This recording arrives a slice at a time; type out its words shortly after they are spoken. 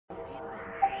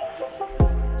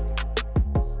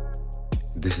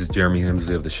This is Jeremy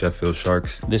Hemsley of the Sheffield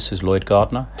Sharks. This is Lloyd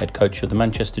Gardner, head coach of the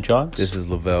Manchester Giants. This is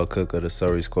Lavelle Cook of the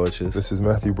Surrey Scorchers. This is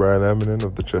Matthew Bryan Ammonen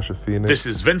of the Cheshire Phoenix. This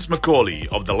is Vince McCauley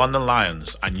of the London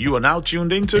Lions, and you are now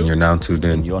tuned into... And you're now tuned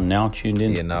in. You're now tuned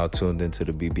in. You're now tuned into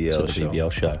the BBL show.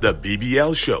 BBL show. The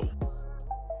BBL show.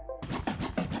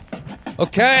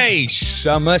 Okay,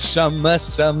 summertime.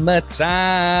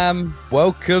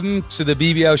 Welcome to the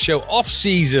BBL show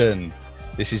off-season.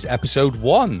 This is episode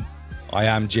 1. I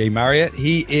am Jay Marriott.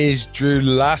 He is Drew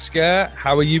Lasker.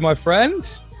 How are you, my friend?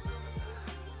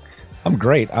 I'm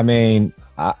great. I mean,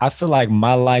 I feel like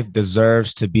my life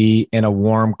deserves to be in a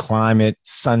warm climate,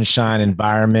 sunshine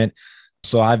environment.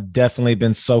 So I've definitely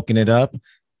been soaking it up,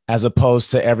 as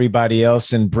opposed to everybody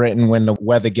else in Britain. When the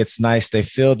weather gets nice, they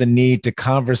feel the need to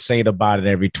conversate about it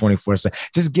every 24/7.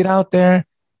 Just get out there,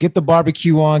 get the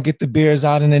barbecue on, get the beers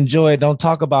out and enjoy it. Don't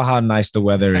talk about how nice the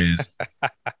weather is.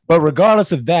 But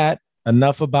regardless of that,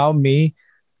 enough about me.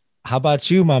 How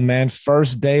about you, my man?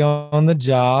 First day on the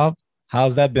job.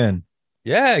 How's that been?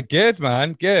 Yeah, good,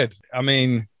 man. Good. I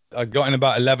mean, I got in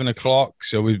about 11 o'clock.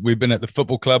 So we've been at the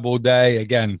football club all day.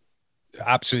 Again,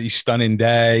 absolutely stunning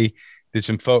day. Did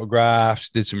some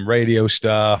photographs, did some radio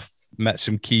stuff, met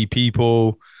some key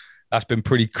people. That's been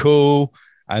pretty cool.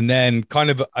 And then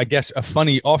kind of, I guess, a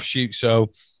funny offshoot.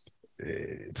 So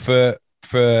for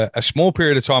a small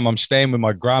period of time, I'm staying with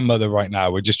my grandmother right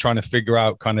now. We're just trying to figure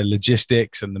out kind of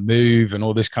logistics and the move and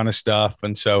all this kind of stuff.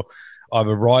 And so I've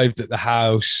arrived at the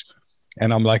house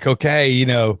and I'm like, okay, you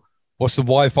know, what's the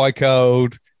Wi-Fi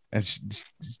code? And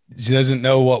she doesn't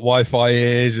know what Wi-Fi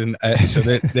is. And so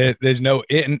there's no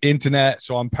internet.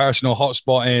 So I'm personal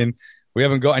hotspotting. We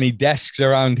haven't got any desks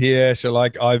around here. So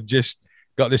like, I've just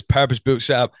got this purpose-built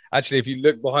setup. Actually, if you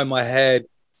look behind my head,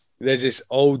 there's this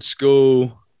old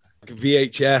school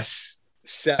VHS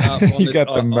set up. You got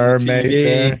the mermaid the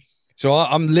there. So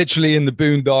I'm literally in the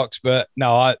boondocks, but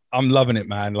no, I'm loving it,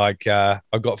 man. Like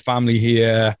I've got family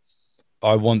here.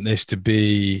 I want this to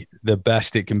be the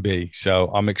best it can be.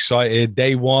 So I'm excited.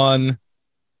 Day one,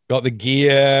 got the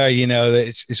gear. You know,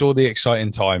 it's all the exciting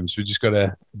times. We just got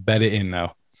to bed it in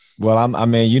now. Well,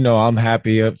 I'm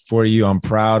happy for you. I'm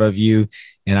proud of you.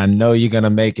 And I know you're going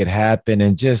to make it happen.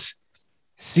 And just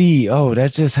see,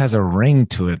 that just has a ring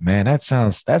to it, man. That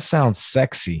sounds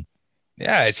sexy.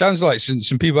 Yeah, it sounds like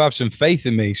some people have some faith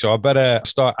in me. So I better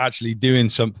start actually doing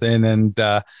something. And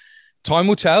time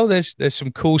will tell. There's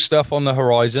some cool stuff on the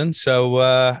horizon.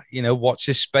 So, watch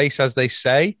this space, as they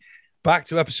say. Back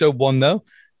to episode 1, though.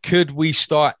 Could we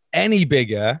start any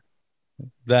bigger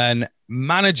than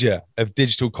manager of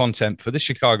digital content for the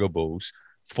Chicago Bulls,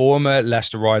 former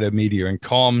Leicester Rider Media and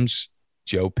Comms,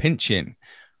 Joe Pinchin?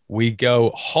 We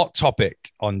go hot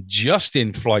topic on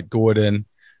Justin Flight Gordon.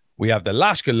 We have the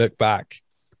Lasker look back.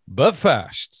 But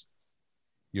first,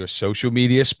 your social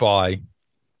media spy.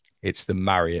 It's the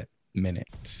Marriott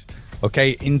Minute.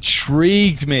 Okay,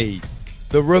 intrigued me.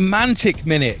 The romantic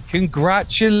minute.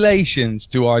 Congratulations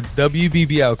to our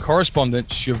WBBL correspondent,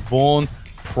 Siobhan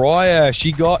Pryor.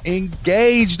 She got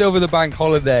engaged over the bank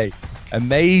holiday.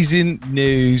 Amazing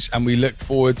news. And we look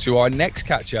forward to our next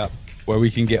catch up, where we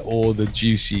can get all the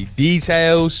juicy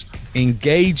details.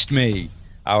 Engaged me,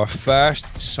 our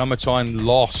first summertime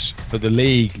loss for the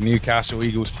league. Newcastle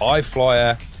Eagles high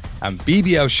flyer and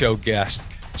BBL show guest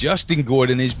Justin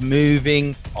Gordon is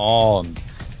moving on.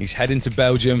 He's heading to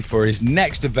Belgium for his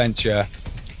next adventure.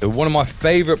 They're one of my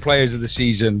favorite players of the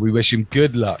season. We wish him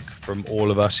good luck from all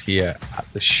of us here at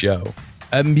the show.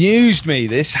 Amused me.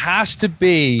 This has to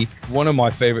be one of my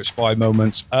favorite spy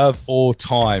moments of all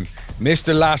time.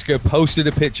 Mr. Lasker posted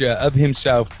a picture of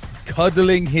himself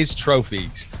cuddling his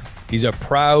trophies. He's a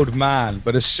proud man,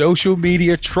 but a social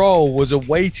media troll was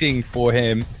awaiting for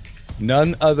him.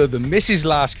 None other than Mrs.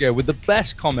 Lasker with the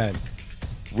best comment.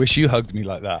 Wish you hugged me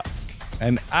like that.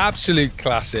 An absolute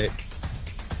classic.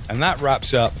 And that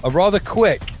wraps up a rather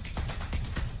quick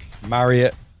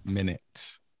Marriott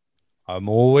Minute. I'm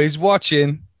always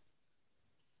watching.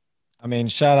 I mean,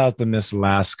 shout out to Miss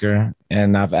Lasker.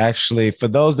 And I've actually, for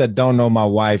those that don't know my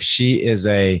wife, she is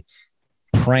a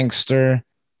prankster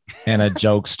and a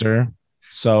jokester.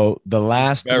 So the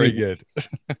last very good.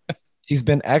 She's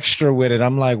been extra with it.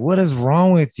 I'm like, what is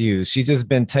wrong with you? She's just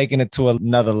been taking it to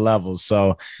another level.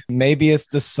 So maybe it's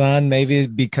the sun, maybe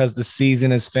because the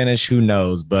season is finished, who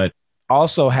knows? But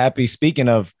also happy, speaking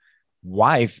of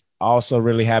wife, also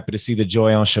really happy to see the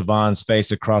joy on Siobhan's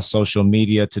face across social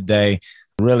media today.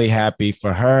 Really happy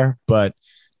for her. But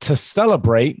to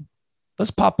celebrate,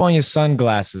 let's pop on your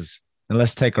sunglasses and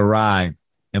let's take a ride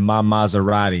in my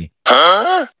Maserati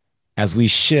as we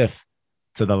shift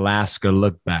to the Lasker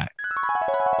look back.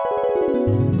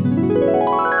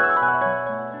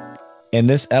 In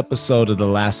this episode of the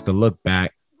Alaska Look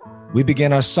Back, we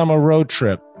begin our summer road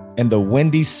trip in the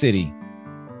Windy City.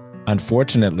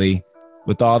 Unfortunately,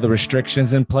 with all the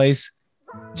restrictions in place,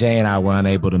 Jay and I were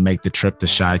unable to make the trip to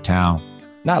Chi-Town.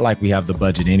 Not like we have the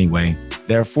budget anyway.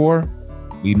 Therefore,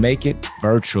 we make it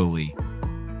virtually.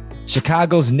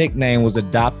 Chicago's nickname was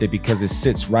adopted because it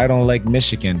sits right on Lake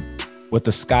Michigan, with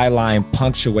the skyline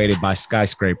punctuated by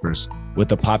skyscrapers. With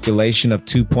a population of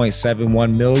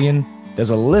 2.71 million, there's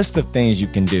a list of things you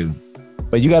can do.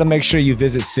 But you got to make sure you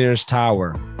visit Sears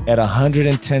Tower. At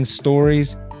 110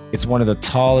 stories, it's one of the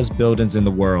tallest buildings in the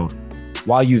world.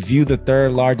 While you view the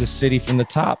third largest city from the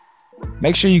top,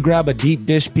 make sure you grab a deep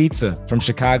dish pizza from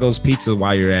Chicago's Pizza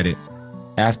while you're at it.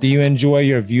 After you enjoy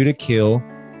your view to kill,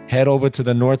 head over to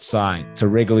the north side to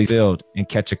Wrigley Field and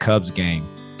catch a Cubs game.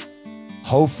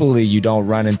 Hopefully you don't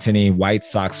run into any White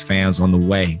Sox fans on the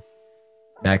way.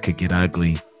 That could get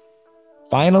ugly.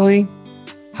 Finally,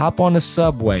 hop on the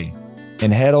subway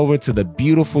and head over to the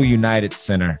beautiful United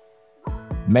Center.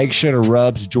 Make sure to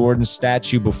rub Jordan's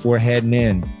statue before heading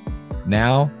in.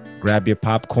 Now, grab your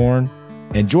popcorn,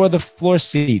 enjoy the floor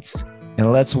seats,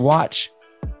 and let's watch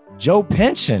Joe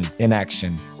Pinchin in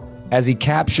action as he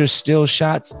captures still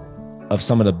shots of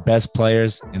some of the best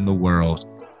players in the world.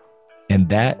 And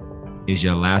that is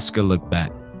your Alaska Look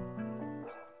Back.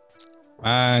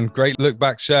 And great look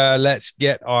back, sir. Let's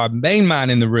get our main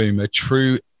man in the room, a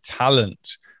true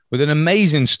talent with an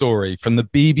amazing story from the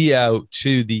BBL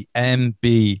to the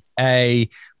NBA,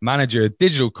 manager of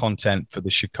digital content for the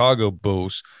Chicago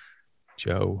Bulls,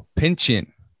 Joe Pinchin.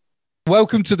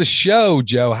 Welcome to the show,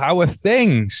 Joe. How are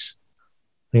things?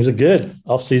 Things are good.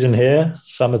 Off season here,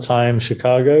 summertime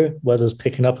Chicago. Weather's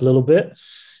picking up a little bit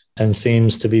and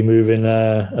seems to be moving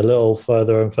a little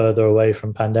further and further away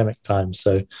from pandemic times.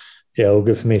 So, yeah, all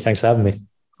good for me. Thanks for having me.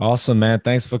 Awesome, man.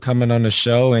 Thanks for coming on the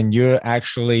show. And you're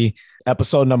actually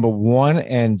episode number 1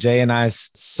 in Jay and I's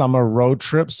summer road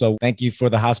trip. So thank you for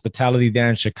the hospitality there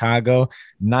in Chicago.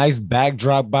 Nice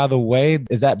backdrop, by the way.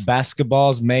 Is that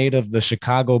basketballs made of the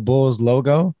Chicago Bulls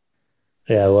logo?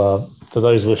 Yeah, well, for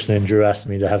those listening, Drew asked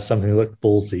me to have something look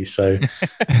ballsy. So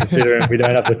considering we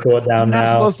don't have the court down I'm now. not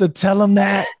supposed to tell him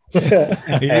that. He took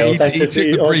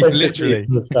the brief literally.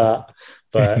 From the start.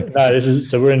 But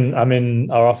no, I'm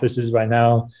in our offices right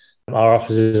now. Our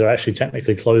offices are actually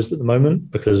technically closed at the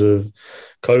moment because of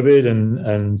COVID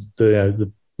and the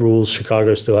rules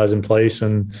Chicago still has in place,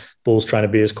 and Bulls trying to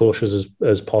be as cautious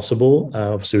as possible.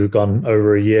 Obviously, we've gone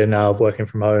over a year now of working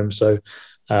from home, so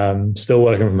still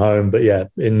working from home. But yeah,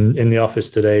 in the office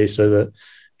today, so that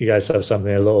you guys have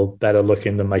something a little better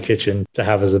looking than my kitchen to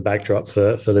have as a backdrop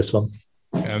for this one.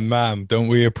 And ma'am, don't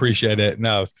we appreciate it?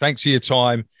 No, thanks for your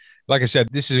time. Like I said,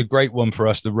 this is a great one for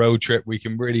us, the road trip. We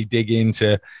can really dig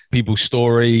into people's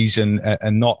stories and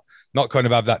not kind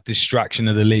of have that distraction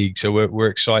of the league. So we're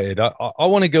excited. I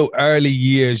want to go early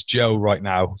years, Joe, right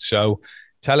now. So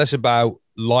tell us about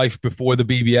life before the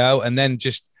BBL and then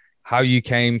just how you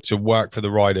came to work for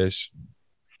the Riders.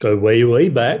 Go way, way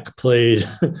back. Played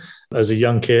as a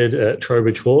young kid at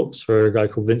Trowbridge Hawks for a guy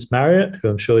called Vince Marriott, who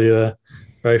I'm sure you're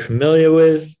very familiar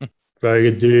with. Very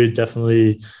good dude.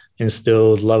 Definitely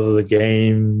instilled love of the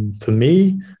game for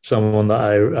me, someone that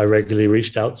I regularly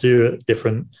reached out to at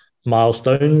different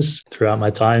milestones throughout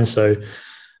my time. So,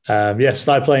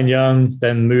 started playing young,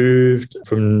 then moved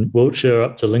from Wiltshire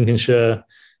up to Lincolnshire.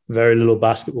 Very little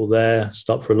basketball there,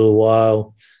 stopped for a little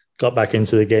while, got back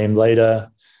into the game later,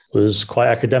 was quite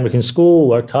academic in school,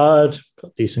 worked hard,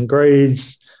 got decent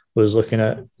grades, was looking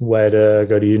at where to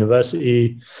go to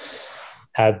university.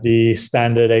 Had the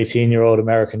standard 18-year-old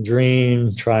American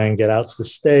dream, try and get out to the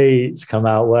States, come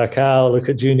out, work out, look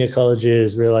at junior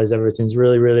colleges, realize everything's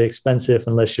really, really expensive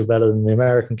unless you're better than the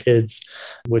American kids,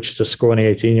 which is a scrawny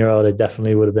 18-year-old. It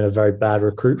definitely would have been a very bad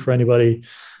recruit for anybody.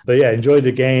 But yeah, enjoyed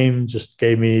the game, just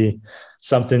gave me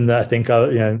something that I think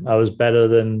I was better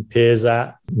than peers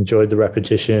at. Enjoyed the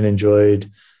repetition, enjoyed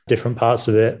different parts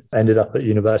of it. Ended up at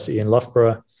university in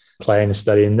Loughborough, playing and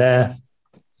studying there.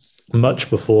 Much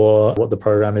before what the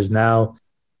program is now,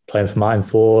 playing for Martin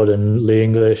Ford and Lee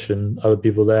English and other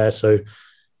people there. So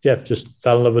yeah, just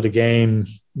fell in love with the game,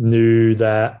 knew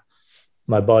that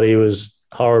my body was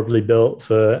horribly built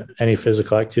for any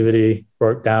physical activity,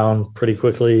 broke down pretty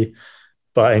quickly,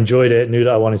 but enjoyed it, knew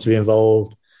that I wanted to be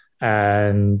involved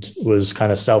and was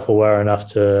kind of self-aware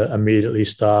enough to immediately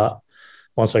start,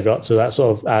 once I got to that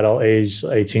sort of adult age,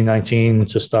 18, 19,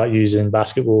 to start using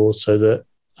basketball so that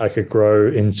I could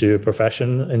grow into a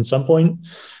profession in some point.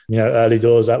 Early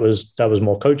doors, that was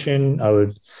more coaching. I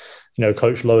would,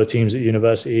 coach lower teams at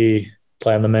university,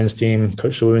 play on the men's team,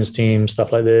 coach the women's team,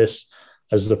 stuff like this.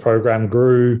 As the program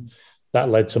grew, that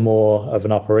led to more of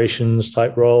an operations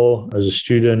type role as a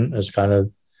student, as kind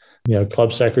of,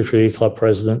 club secretary, club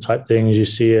president type things. You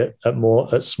see it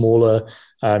at smaller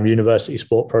university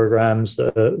sport programs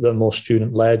that are more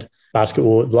student led.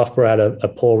 Basketball, Loughborough had a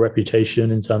poor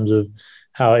reputation in terms of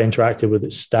how it interacted with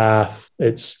its staff,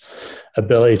 its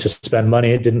ability to spend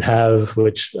money it didn't have,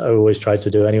 which I always tried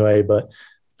to do anyway.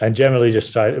 And generally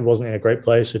it wasn't in a great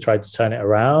place. I tried to turn it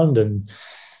around, and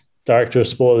director of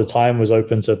sport at the time was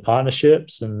open to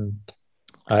partnerships. And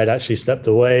I had actually stepped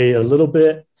away a little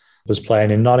bit, was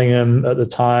playing in Nottingham at the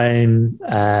time,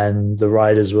 and the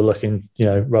Riders were looking,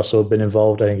 Russell had been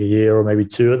involved, I think, a year or maybe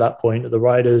two at that point at the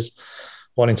Riders,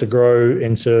 wanting to grow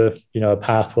into, a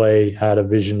pathway, had a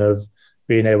vision of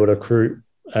being able to recruit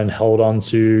and hold on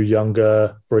to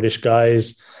younger British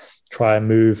guys, try and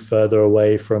move further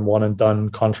away from one and done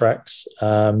contracts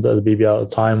that the BBL at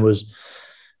the time was,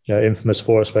 infamous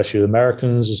for, especially with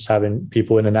Americans, just having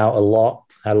people in and out a lot,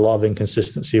 had a lot of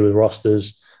inconsistency with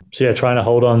rosters. So yeah, trying to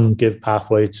hold on, give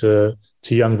pathway to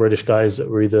young British guys that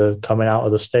were either coming out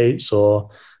of the States or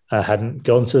hadn't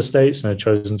gone to the States and had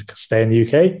chosen to stay in the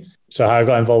UK. So how I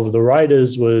got involved with the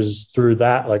Riders was through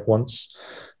that. Like once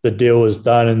the deal was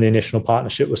done and the initial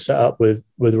partnership was set up with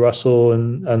Russell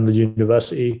and the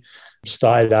university,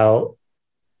 started out,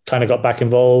 kind of got back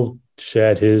involved,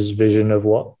 shared his vision of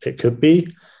what it could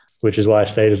be, which is why I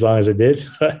stayed as long as I did.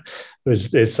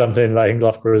 It's something I think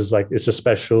Loughborough is like, it's a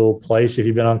special place if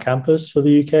you've been on campus for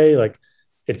the UK. Like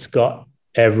it's got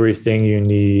everything you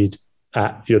need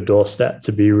at your doorstep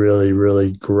to be really,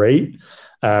 really great.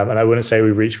 And I wouldn't say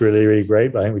we reached really, really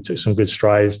great, but I think we took some good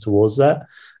strides towards that.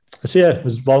 So yeah, it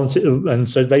was volunteer. And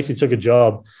so basically took a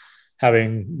job,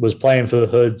 was playing for the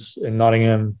Hoods in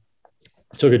Nottingham,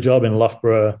 took a job in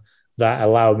Loughborough that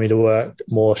allowed me to work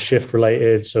more shift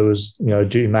related. So I was,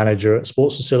 duty manager at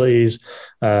sports facilities,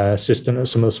 assistant at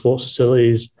some of the sports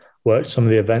facilities, worked some of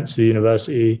the events for the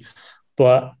university,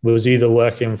 but was either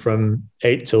working from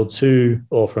 8 till 2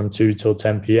 or from 2 till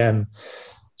 10 p.m.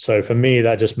 So for me,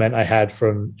 that just meant I had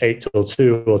from 8 till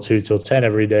 2 or 2 till 10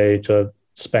 every day to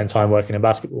spend time working in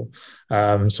basketball.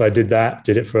 So I did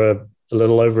it for a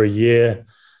little over a year,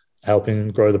 helping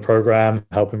grow the program,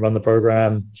 helping run the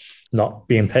program, not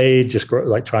being paid, just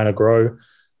trying to grow,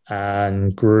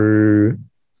 and grew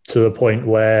to the point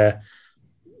where,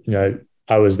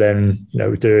 I was then,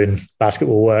 doing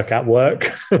basketball work at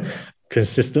work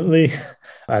consistently.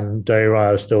 And don't get me wrong,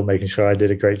 I was still making sure I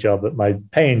did a great job at my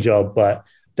paying job, but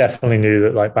definitely knew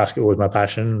that like basketball was my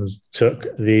passion.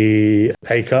 Took the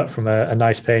pay cut from a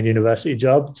nice paying university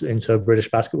job into a British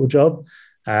basketball job,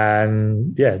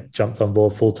 and yeah, jumped on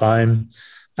board full time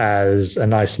as a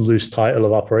nice loose title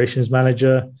of operations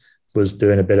manager. Was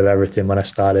doing a bit of everything when I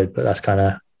started, but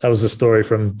that was the story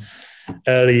from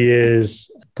early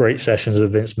years, great sessions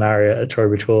with Vince Marriott at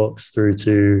Trowbridge Hawks through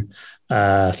to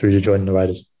joining the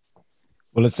Riders.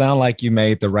 Well, it sounded like you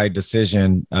made the right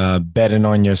decision, betting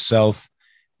on yourself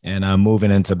and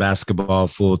moving into basketball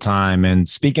full time. And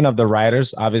speaking of the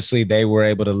Riders, obviously they were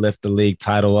able to lift the league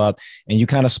title up. And you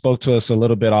kind of spoke to us a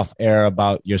little bit off air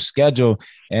about your schedule.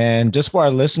 And just for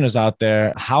our listeners out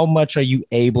there, how much are you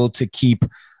able to keep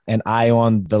an eye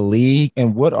on the league?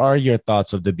 And what are your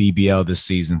thoughts of the BBL this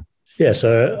season? Yeah,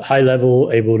 so high level,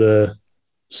 able to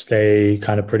stay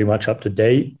kind of pretty much up to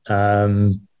date.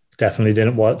 Definitely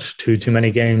didn't watch too many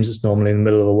games. It's normally in the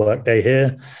middle of a work day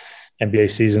here.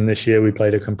 NBA season this year, we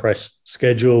played a compressed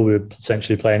schedule. We were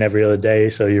essentially playing every other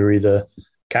day. So you're either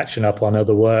catching up on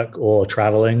other work or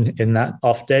traveling in that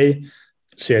off day.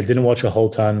 So yeah, didn't watch a whole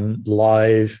ton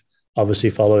live,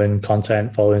 obviously following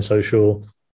content, following social,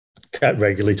 kept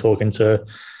regularly talking to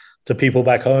people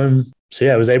back home. So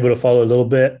yeah, I was able to follow a little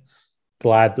bit.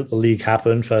 Glad that the league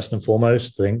happened first and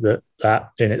foremost. I think that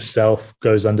in itself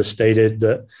goes understated,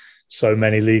 that so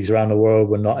many leagues around the world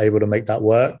were not able to make that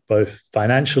work, both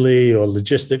financially or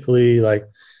logistically. Like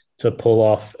to pull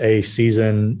off a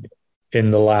season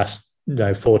in the last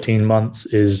 14 months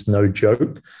is no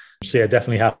joke. So yeah,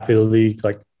 definitely happy the league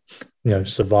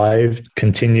survived,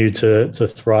 continued to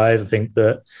thrive. I think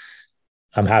that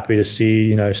I'm happy to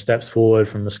see steps forward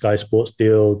from the Sky Sports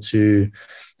deal to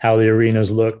how the arenas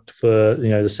looked for the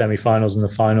semifinals and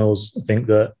the finals. I think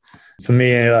that for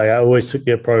me, I always took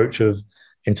the approach of,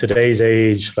 in today's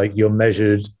age, like you're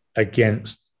measured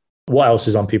against what else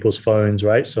is on people's phones,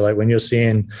 right? So like when you're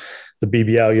seeing the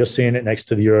BBL, you're seeing it next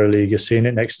to the EuroLeague, you're seeing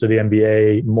it next to the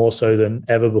NBA more so than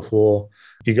ever before.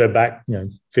 You go back,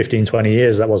 15, 20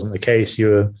 years, that wasn't the case. You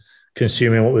were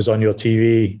consuming what was on your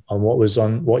TV, on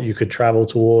what you could travel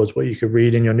towards, what you could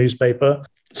read in your newspaper.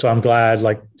 So I'm glad,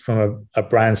 like from a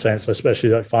brand sense, especially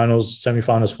like finals,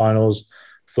 semifinals, finals,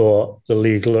 thought the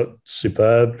league looked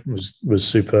superb, was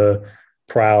super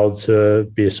proud to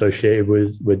be associated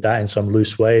with that in some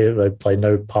loose way. They played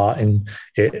no part in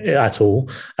it at all.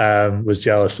 Was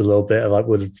jealous a little bit. Like,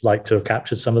 would have liked to have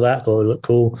captured some of that. Thought it looked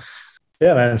cool.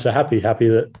 Yeah, man. So happy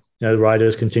that the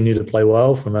riders continue to play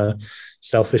well from a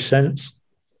selfish sense,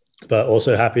 but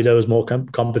also happy there was more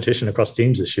competition across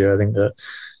teams this year. I think that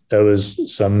there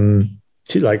was some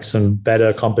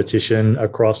better competition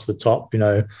across the top,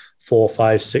 4,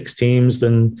 5, 6 teams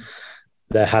than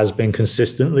there has been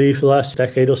consistently for the last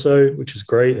decade or so, which is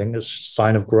great. I think it's a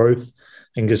sign of growth. I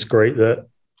think it's great that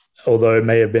although it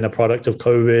may have been a product of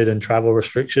COVID and travel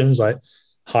restrictions, like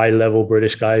high-level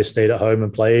British guys stayed at home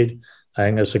and played. I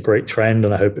think that's a great trend,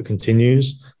 and I hope it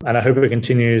continues. And I hope it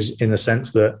continues in the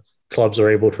sense that clubs are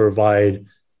able to provide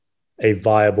a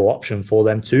viable option for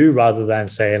them too, rather than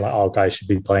saying like, oh, guys should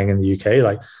be playing in the UK.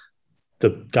 Like,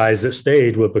 the guys that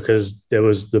stayed were because there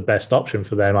was the best option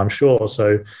for them, I'm sure.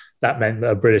 So that meant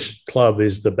that a British club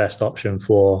is the best option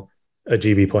for a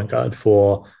GB point guard,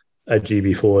 for a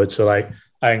GB forward. So like,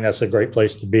 I think that's a great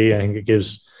place to be. I think it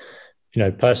gives,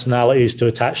 personalities to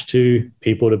attach to,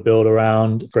 people to build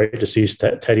around. Great to see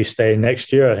Teddy stay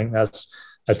next year. I think that's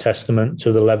a testament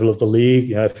to the level of the league.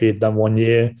 If he had done 1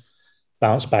 year,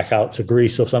 bounce back out to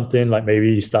Greece or something, like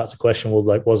maybe he starts to question, well,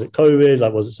 like, was it COVID?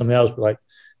 Like, was it something else? But like,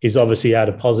 he's obviously had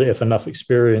a positive enough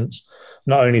experience,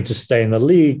 not only to stay in the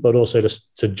league, but also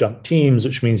to jump teams,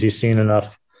 which means he's seen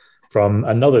enough from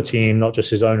another team, not just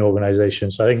his own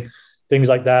organization. So I think things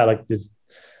like that, like this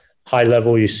high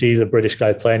level, you see the British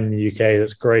guy playing in the UK,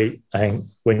 that's great. I think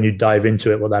when you dive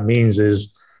into it, what that means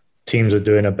is teams are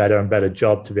doing a better and better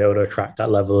job to be able to attract that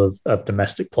level of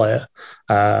domestic player,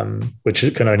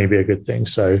 which can only be a good thing.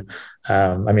 So,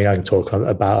 I can talk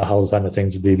about a whole ton of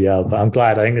things at BBL, but I'm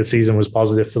glad. I think the season was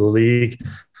positive for the league.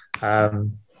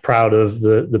 Proud of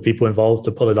the people involved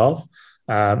to pull it off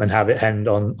and have it end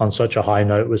on such a high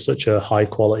note with such a high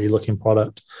quality looking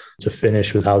product to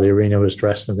finish with how the arena was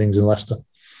dressed and things in Leicester.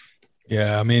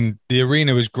 Yeah, the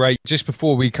arena was great. Just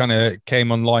before we kind of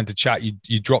came online to chat,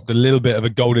 you dropped a little bit of a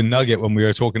golden nugget when we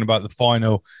were talking about the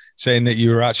final, saying that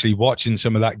you were actually watching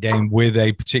some of that game with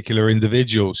a particular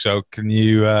individual. So can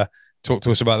you talk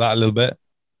to us about that a little bit?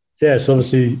 Yeah, so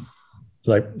obviously,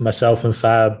 like myself and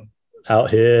Fab out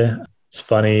here, it's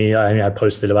funny. I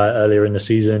posted about it earlier in the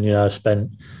season. I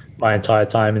spent my entire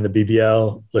time in the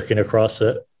BBL looking across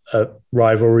at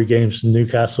rivalry games from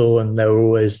Newcastle, and they were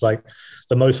always like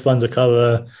the most fun to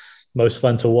cover, most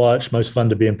fun to watch, most fun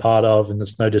to be a part of. And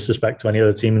there's no disrespect to any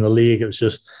other team in the league. It was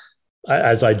just,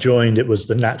 as I joined, it was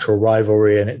the natural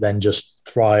rivalry, and it then just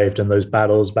thrived. And those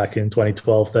battles back in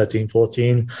 2012, 13,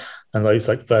 14, and those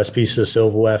like first pieces of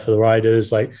silverware for the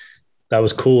Riders, like that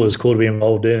was cool. It was cool to be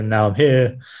involved in. And now I'm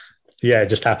here. Yeah, it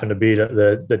just happened to be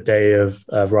that the day of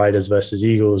Riders versus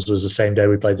Eagles was the same day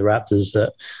we played the Raptors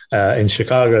in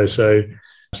Chicago. So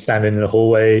standing in the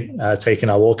hallway, taking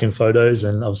our walking photos,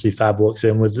 and obviously Fab walks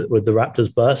in with the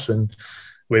Raptors bus, and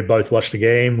we both watched the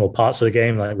game or parts of the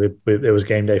game. Like it was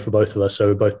game day for both of us, so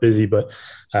we're both busy, but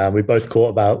we both caught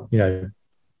about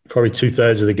probably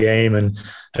 2/3 of the game and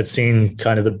had seen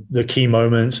kind of the key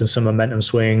moments and some momentum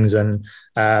swings and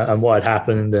what had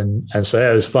happened, and so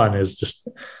yeah, it was fun. It was just.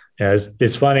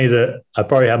 It's funny that I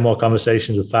probably had more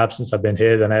conversations with Fab since I've been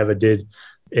here than I ever did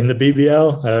in the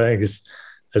BBL. I think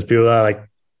as people are like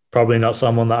probably not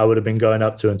someone that I would have been going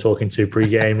up to and talking to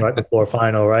pre-game right before a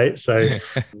final, right? So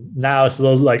now it's a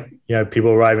little like people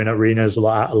arriving at arenas a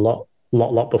lot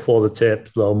before the tip,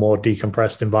 a little more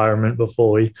decompressed environment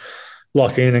before we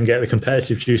lock in and get the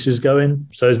competitive juices going.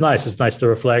 So it's nice. It's nice to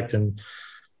reflect and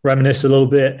reminisce a little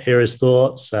bit, hear his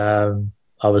thoughts.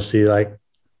 Obviously, like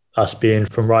us being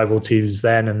from rival teams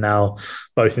then and now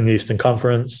both in the Eastern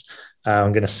Conference,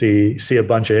 I'm going to see a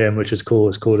bunch of him, which is cool.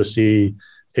 It's cool to see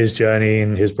his journey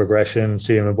and his progression,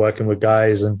 see him working with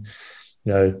guys and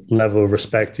level of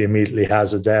respect he immediately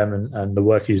has with them and the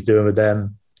work he's doing with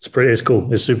them. It's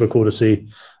cool. It's super cool to see.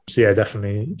 So yeah,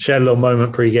 definitely shared a little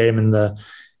moment pre-game in the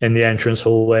entrance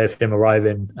hallway of him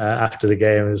arriving after the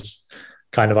game. Is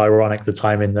kind of ironic, the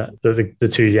timing that the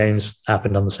two games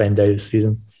happened on the same day this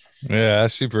season. Yeah,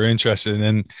 that's super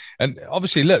interesting. And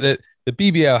obviously, look, the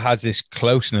BBL has this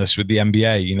closeness with the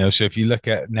NBA, so if you look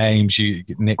at names, you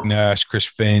get Nick Nurse, Chris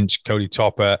Finch, Cody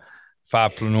Topper,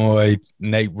 Fab Planoy,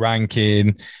 Nate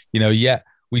Rankin, yet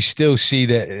we still see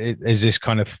that it is this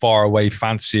kind of far away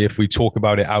fantasy if we talk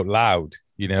about it out loud,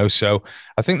 So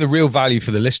I think the real value for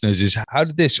the listeners is, how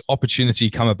did this opportunity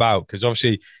come about? Because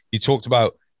obviously you talked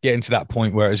about getting to that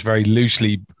point where it's very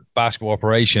loosely basketball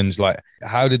operations. Like,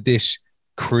 how did this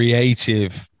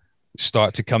creative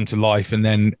start to come to life and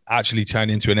then actually turn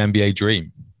into an NBA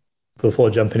dream? Before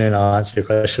jumping in, I'll answer your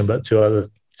question, but two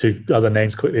other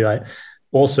names quickly. Like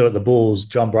also at the Bulls,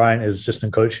 John Bryant is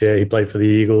assistant coach here. He played for the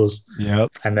Eagles. Yep.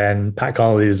 And then Pat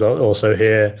Connolly is also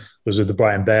here, was with the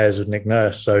Brighton Bears with Nick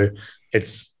Nurse. So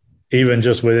it's even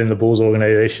just within the Bulls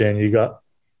organization, you got,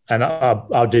 and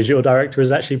our digital director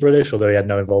is actually British, although he had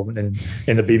no involvement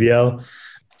in the BBL.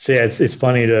 So yeah, it's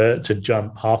funny to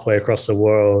jump halfway across the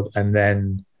world and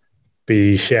then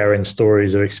be sharing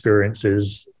stories or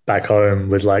experiences back home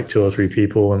with like 2 or 3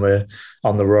 people when we're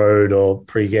on the road or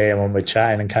pre-game when we're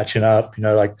chatting and catching up. You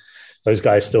know, like those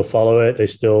guys still follow it. They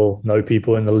still know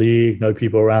people in the league, know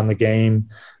people around the game,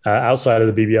 outside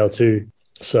of the BBL too.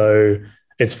 So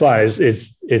it's fun.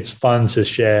 It's fun to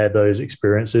share those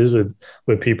experiences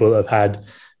with people that have had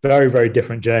very, very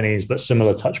different journeys, but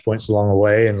similar touch points along the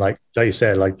way. And like you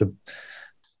said, like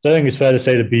I don't think it's fair to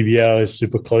say the BBL is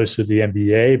super close with the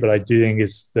NBA, but I do think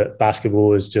it's that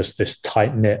basketball is just this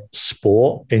tight-knit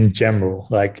sport in general.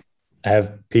 Like I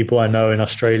have people I know in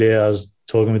Australia. I was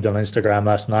talking with them on Instagram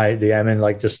last night, DMing,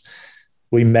 like just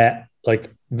we met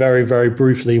like very, very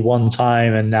briefly one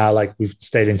time, and now like we've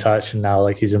stayed in touch, and now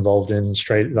like he's involved in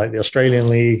the Australian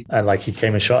League, and like he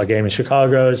came and shot a game in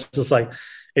Chicago. It's just like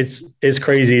it's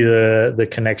crazy the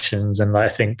connections, and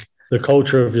like, I think the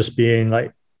culture of just being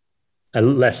like,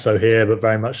 less so here, but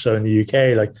very much so in the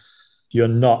UK. Like you're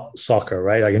not soccer,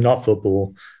 right? Like you're not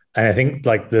football. And I think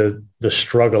like the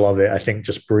struggle of it, I think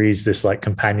just breeds this like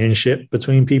companionship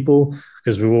between people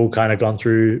because we've all kind of gone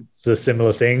through the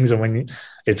similar things. And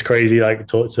it's crazy, like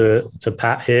talk to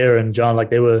Pat here and John, like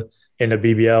they were in the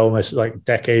BBL almost like a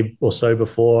decade or so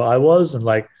before I was. And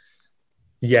like,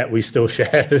 yet we still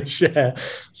share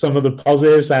some of the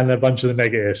positives and a bunch of the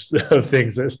negatives of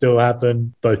things that still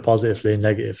happen, both positively and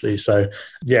negatively. So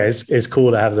yeah, it's cool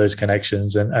to have those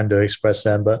connections and to express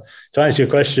them. But to answer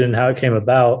your question, how it came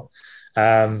about,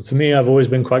 for me, I've always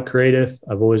been quite creative.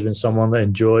 I've always been someone that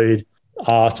enjoyed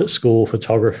art at school,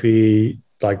 photography,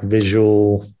 like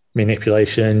visual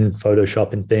manipulation,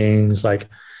 photoshopping things. Like it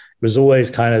was always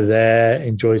kind of there.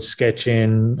 Enjoyed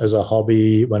sketching as a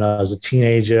hobby when I was a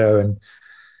teenager, and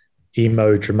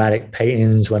emo dramatic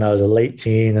paintings when I was a late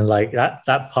teen, and like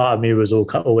that part of me was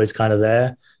always kind of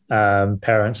there.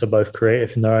 Parents are both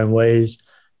creative in their own ways,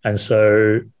 and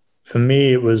so for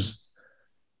me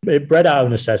it bred out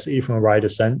of necessity from a writer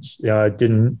sense. You know, I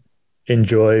didn't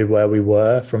enjoy where we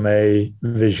were from a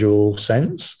visual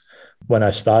sense when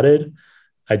I started.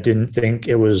 I didn't think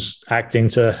it was acting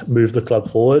to move the club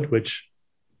forward, which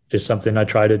is something I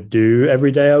try to do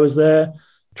every day I was there.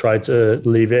 Tried to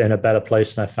leave it in a better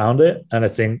place than I found it. And I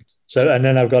think so. And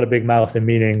then I've got a big mouth in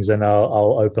meetings, and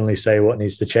I'll openly say what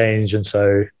needs to change. And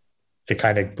so it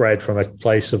kind of bred from a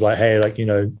place of like, hey, like, you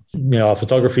know, our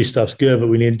photography stuff's good, but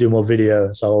we need to do more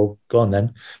video. So I'll go on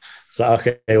then. It's like,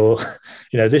 okay, well,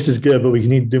 you know, this is good, but we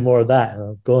need to do more of that.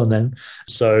 Go on then.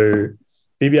 So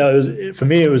BBL, for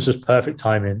me, it was just perfect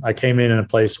timing. I came in a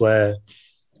place where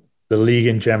the league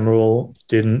in general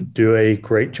didn't do a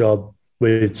great job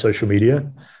with social media.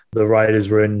 The writers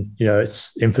were in, you know,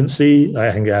 its infancy.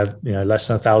 I think I had, you know, less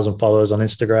than 1,000 followers on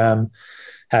Instagram,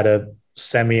 had a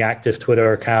semi-active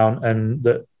Twitter account, and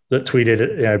that tweeted,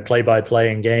 you know,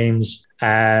 play-by-play in games.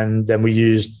 And then we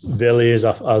used Billy as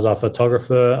our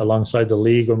photographer alongside the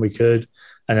league when we could,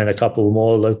 and then a couple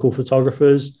more local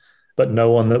photographers, but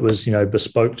no one that was, you know,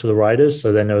 bespoke to the writers.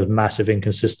 So then there was massive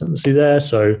inconsistency there.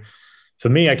 So for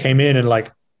me, I came in and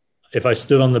like, if I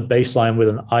stood on the baseline with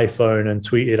an iPhone and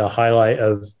tweeted a highlight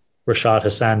of Rashad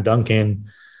Hassan dunking,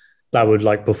 that would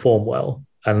like perform well.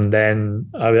 And then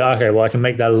I'd be like, okay, well, I can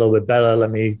make that a little bit better.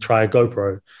 Let me try a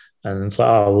GoPro. And it's like,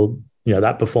 oh, well, you know,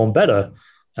 that performed better.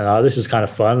 And this is kind of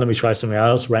fun. Let me try something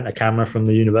else, rent a camera from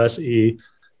the university,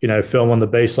 you know, film on the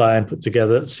baseline, put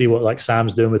together, see what like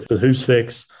Sam's doing with the Hoops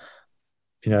Fix.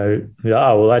 You know,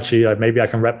 oh, well, actually, maybe I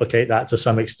can replicate that to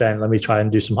some extent. Let me try and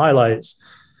do some highlights.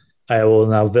 Well,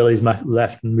 now Vili's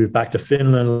left and moved back to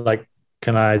Finland. Like,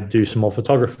 can I do some more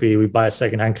photography? We buy a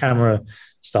secondhand camera,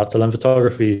 start to learn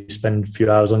photography, spend a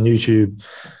few hours on YouTube.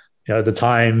 You know, at the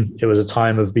time, it was a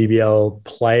time of BBL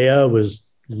Player was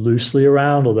loosely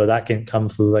around, although that didn't come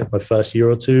for like my first year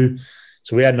or two.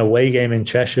 So we had an away game in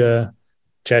Cheshire.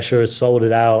 Cheshire had sold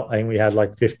it out. I think we had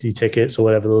like 50 tickets or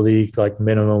whatever the league like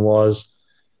minimum was.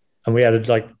 And we had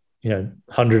like, you know,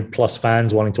 100 plus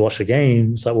fans wanting to watch the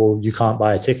game. It's like, well, you can't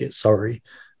buy a ticket, sorry.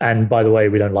 And by the way,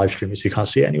 we don't live stream it, so you can't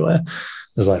see it anywhere. I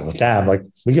was like, well, damn, like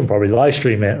we can probably live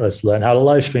stream it. Let's learn how to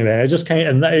live stream it. And it just came,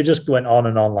 and it just went on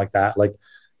and on like that. Like,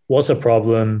 what's a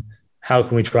problem? how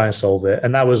can we try and solve it?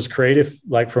 And that was creative,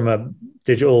 like from a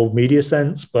digital media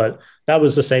sense, but that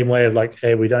was the same way of like,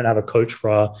 hey, we don't have a coach for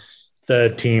our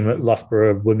third team at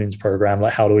Loughborough women's program.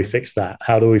 Like, how do we fix that?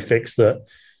 How do we fix that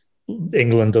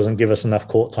England doesn't give us enough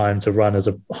court time to run as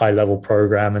a high level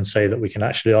program and say that we can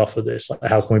actually offer this? Like,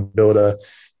 how can we build a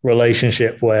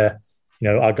relationship where,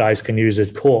 our guys can use a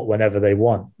court whenever they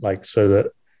want, like, so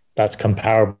that that's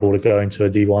comparable to going to a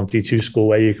D1, D2 school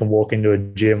where you can walk into a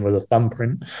gym with a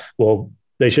thumbprint. Well,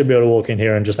 they should be able to walk in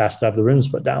here and just ask to have the rooms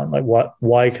put down. Like,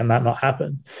 why can that not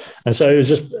happen? And so it was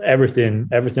just everything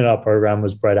in our program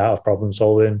was bred out of problem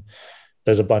solving.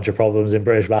 There's a bunch of problems in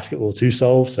British basketball to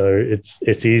solve. So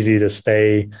it's easy to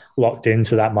stay locked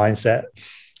into that mindset.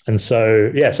 And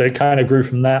so, so it kind of grew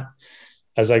from that.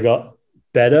 As I got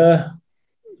better,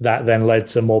 that then led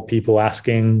to more people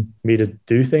asking me to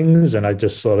do things. And I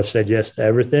just sort of said yes to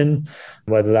everything,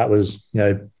 whether that was,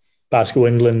 Basketball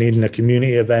England needing a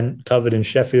community event covered in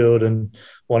Sheffield and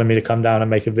wanted me to come down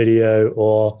and make a video,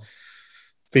 or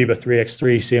FIBA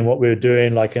 3x3 seeing what we were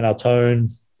doing, like in our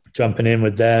tone, jumping in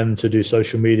with them to do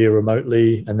social media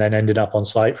remotely, and then ended up on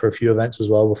site for a few events as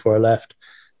well before I left.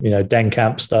 Den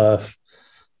camp stuff,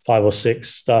 5 or 6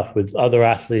 stuff with other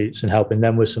athletes and helping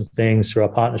them with some things through our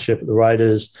partnership with the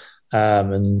Riders,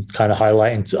 and kind of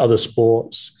highlighting to other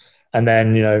sports. And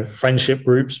then, friendship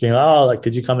groups being like,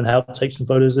 could you come and help take some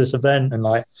photos of this event? And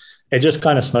like, it just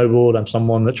kind of snowballed. I'm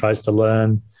someone that tries to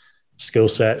learn skill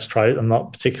sets. I'm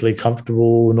not particularly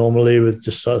comfortable normally with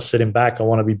just sort of sitting back. I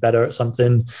want to be better at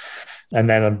something. And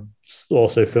then I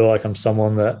also feel like I'm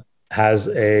someone that has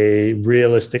a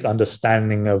realistic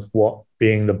understanding of what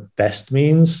being the best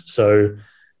means. So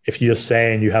if you're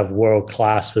saying you have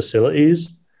world-class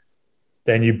facilities,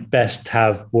 then you best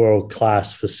have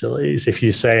world-class facilities. If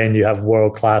you're saying you have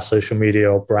world-class social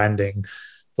media or branding,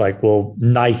 like, well,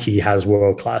 Nike has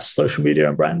world-class social media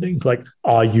and branding. Like,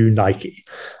 are you Nike?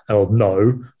 Oh,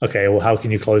 no. Okay, well, how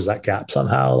can you close that gap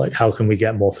somehow? Like, how can we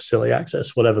get more facility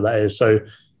access, whatever that is? So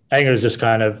I think it was just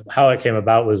kind of how it came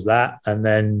about was that. And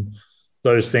then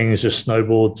those things just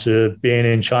snowballed to being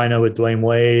in China with Dwayne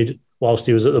Wade whilst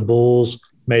he was at the Bulls,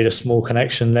 made a small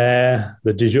connection there.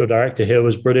 The digital director here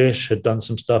was British, had done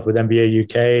some stuff with NBA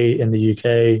UK in the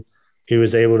UK. He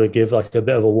was able to give like a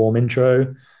bit of a warm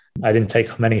intro. I didn't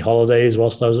take many holidays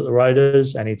whilst I was at the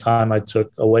Riders. Any time I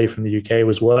took away from the UK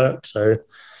was work. So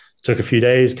took a few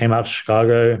days, came out to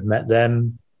Chicago, met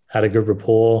them, had a good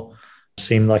rapport,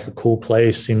 seemed like a cool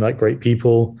place, seemed like great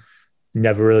people. You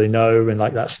never really know in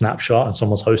like that snapshot and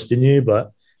someone's hosting you,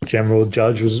 but general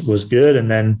judge was good. And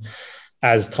then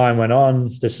as time went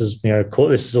on, this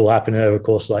is all happening over the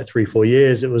course of like 3-4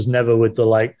 years. It was never with the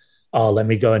like, oh, let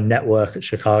me go and network at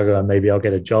Chicago and maybe I'll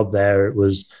get a job there. It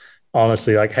was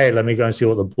honestly like, hey, let me go and see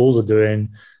what the Bulls are doing.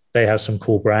 They have some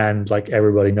cool brand. Like,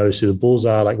 everybody knows who the Bulls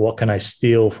are. Like, what can I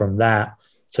steal from that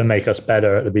to make us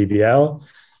better at the BBL?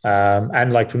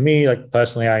 And like for me, like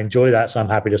personally, I enjoy that. So I'm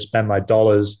happy to spend my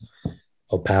dollars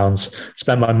or pounds,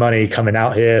 spend my money coming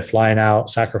out here, flying out,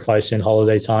 sacrificing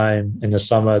holiday time in the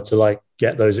summer to like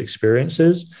get those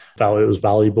experiences. Felt it was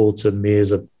valuable to me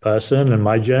as a person and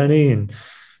my journey, and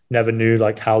never knew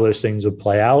like how those things would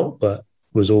play out, but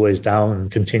was always down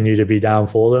and continue to be down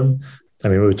for them. I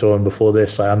mean, we were talking before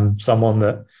this, I'm someone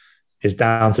that is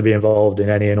down to be involved in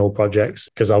any and all projects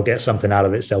because I'll get something out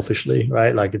of it selfishly,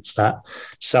 right? Like, it's that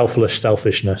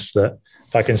selfishness that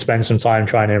if I can spend some time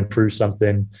trying to improve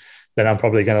something, then I'm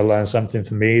probably going to learn something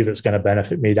for me that's going to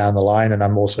benefit me down the line. And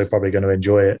I'm also probably going to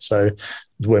enjoy it. So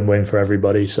it's win-win for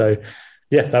everybody. So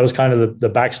yeah, that was kind of the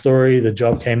backstory. The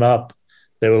job came up.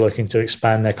 They were looking to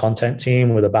expand their content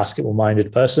team with a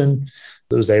basketball-minded person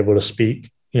that was able to speak,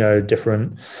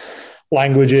 different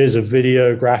languages of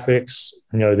video, graphics,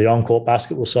 the on-court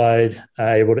basketball side,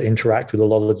 able to interact with a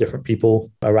lot of different people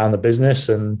around the business.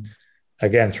 And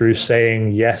again, through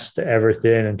saying yes to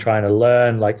everything and trying to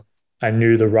learn, like, I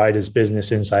knew the Riders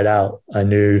business inside out. I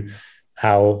knew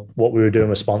what we were doing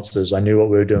with sponsors. I knew what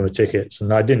we were doing with tickets.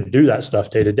 And I didn't do that stuff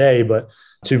day to day, but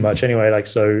too much anyway.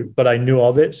 But I knew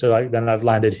of it. So like then I've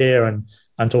landed here and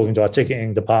I'm talking to our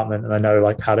ticketing department and I know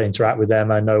like how to interact with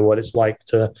them. I know what it's like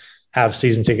to have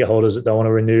season ticket holders that don't want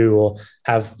to renew or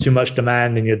have too much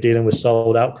demand and you're dealing with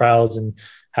sold out crowds and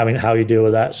how you deal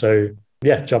with that. So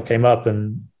yeah, job came up,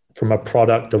 and from a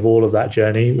product of all of that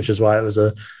journey, which is why it was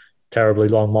a terribly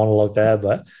long monologue there,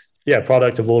 but yeah,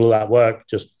 product of all of that work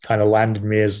just kind of landed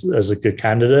me as a good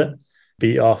candidate,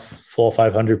 beat off 400 or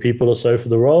 500 people or so for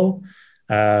the role.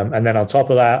 And then on top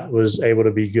of that, was able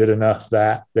to be good enough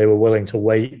that they were willing to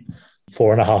wait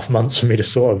 4.5 months for me to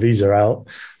sort a visa out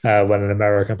when an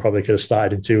American probably could have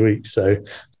started in 2 weeks. So it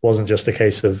wasn't just a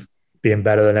case of being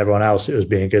better than everyone else. It was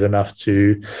being good enough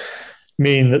to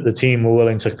mean that the team were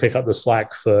willing to pick up the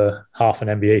slack for half an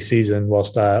NBA season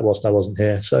whilst I wasn't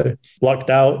here. So lucked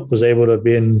out, was able to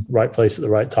be in the right place at the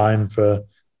right time for a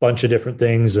bunch of different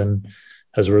things, and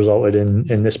has resulted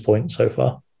in this point so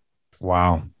far.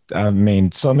 Wow. I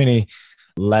mean, so many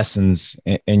lessons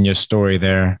in your story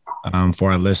there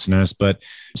for our listeners. But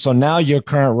so now your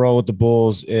current role with the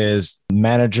Bulls is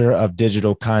manager of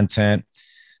digital content.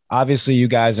 Obviously, you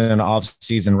guys are in the off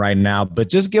season right now, but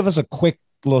just give us a quick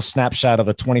little snapshot of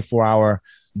a 24-hour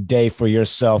day for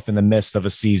yourself in the midst of a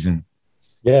season.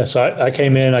 Yeah, so I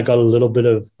came in, I got a little bit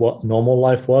of what normal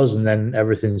life was, and then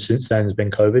everything since then has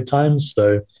been COVID times.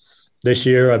 So this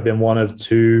year, I've been one of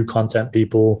 2 content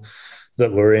people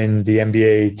that were in the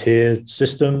NBA tier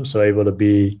system, so able to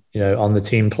be, on the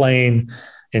team plane,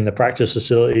 in the practice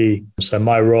facility. So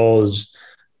my role has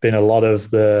been a lot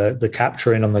of the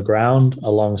capturing on the ground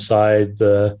alongside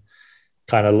the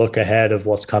kind of look ahead of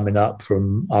what's coming up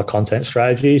from our content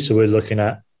strategy. So we're looking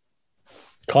at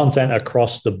content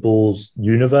across the Bulls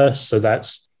universe. So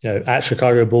that's, at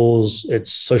Chicago Bulls,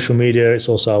 it's social media, it's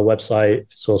also our website,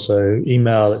 it's also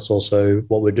email, it's also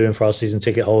what we're doing for our season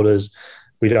ticket holders.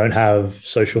 We don't have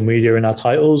social media in our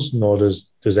titles, nor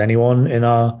does anyone in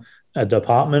our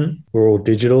department. We're all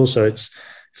digital. So it's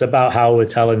about how we're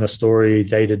telling the story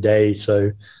day to day.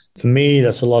 So for me,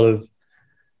 that's a lot of,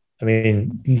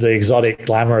 the exotic,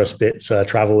 glamorous bits,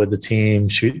 travel with the team,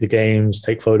 shoot the games,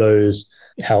 take photos,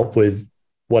 help with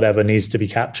whatever needs to be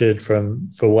captured for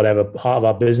whatever part of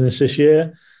our business this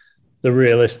year. The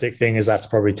realistic thing is that's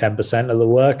probably 10% of the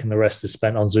work, and the rest is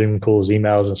spent on Zoom calls,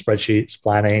 emails, and spreadsheets,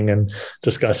 planning and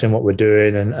discussing what we're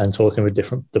doing and talking with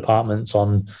different departments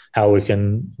on how we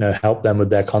can help them with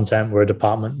their content. We're a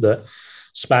department that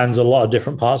spans a lot of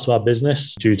different parts of our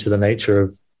business due to the nature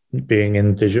of being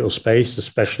in digital space,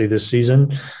 especially this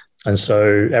season. And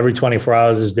so every 24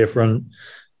 hours is different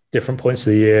points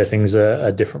of the year, things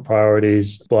are different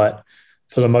priorities. But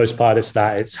for the most part,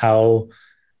 it's how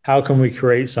can we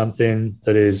create something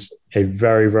that is a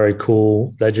very, very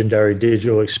cool, legendary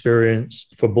digital experience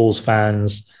for Bulls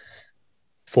fans,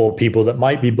 for people that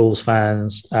might be Bulls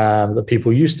fans, that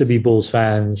people used to be Bulls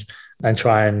fans, and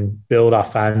try and build our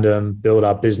fandom, build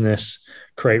our business,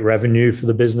 create revenue for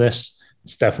the business.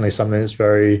 It's definitely something that's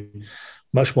very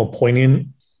much more poignant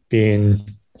being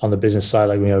on the business side.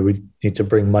 Like, we need to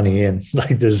bring money in.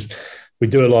 We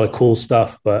do a lot of cool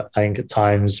stuff, but I think at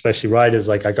times, especially writers,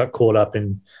 like I got caught up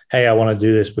in, hey, I want to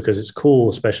do this because it's cool,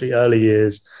 especially early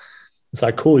years. It's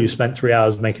like, cool, you spent 3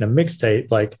 hours making a mixtape.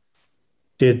 Like,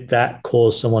 did that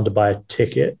cause someone to buy a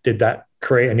ticket? Did that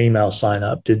create an email sign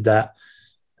up? Did that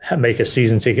make a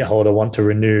season ticket holder want to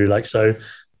renew? So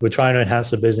we're trying to enhance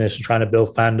the business. We're trying to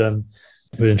build fandom.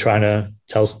 We've been trying to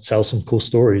tell some cool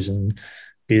stories and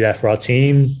be there for our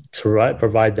team to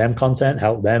provide them content,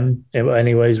 help them in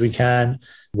any ways we can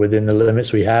within the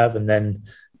limits we have. And then,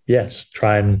 just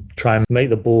try and make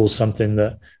the Bulls something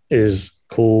that is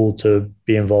cool to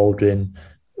be involved in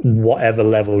whatever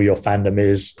level your fandom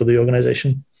is for the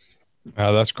organization.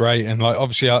 Oh, that's great. And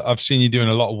obviously I've seen you doing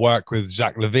a lot of work with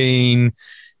Zach LaVine,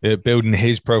 building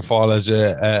his profile as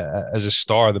a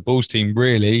star of the Bulls team,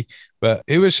 really. But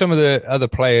who are some of the other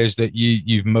players that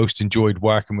you've most enjoyed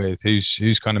working with?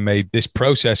 Who's kind of made this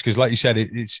process? Because, like you said,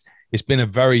 it's been a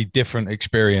very different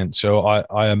experience. So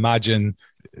I imagine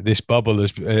this bubble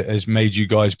has made you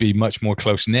guys be much more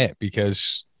close knit.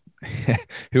 Because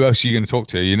who else are you going to talk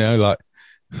to?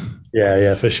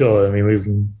 Yeah, for sure. We've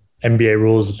NBA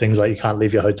rules and things like you can't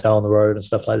leave your hotel on the road and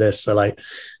stuff like this. So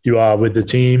you are with the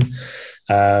team.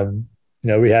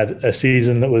 We had a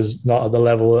season that was not at the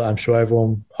level that I'm sure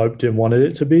everyone hoped and wanted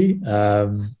it to be.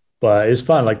 But it's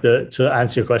fun. To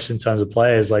answer your question in terms of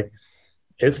players,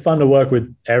 it's fun to work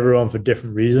with everyone for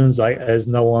different reasons. There's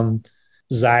no one,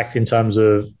 Zach, in terms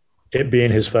of it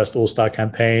being his first All-Star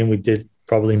campaign, we did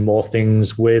probably more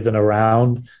things with and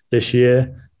around this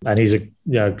year. And he's a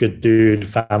good dude,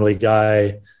 family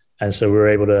guy. And so we were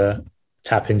able to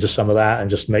tap into some of that and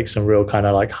just make some real kind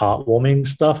of heartwarming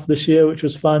stuff this year, which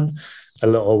was fun. A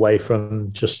little away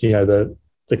from just, the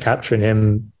capturing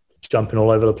him jumping all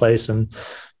over the place and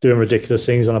doing ridiculous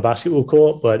things on a basketball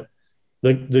court. But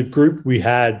the group we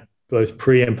had both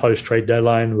pre and post trade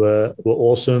deadline were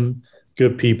awesome,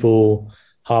 good people,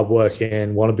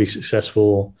 hardworking, want to be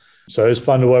successful. So it was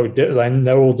fun to work with.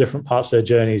 They're all different parts of their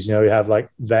journeys. We have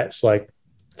vets like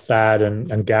Thad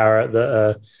and Garrett that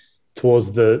are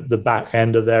towards the back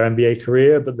end of their NBA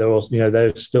career, but they're also,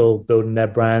 they're still building their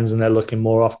brands and they're looking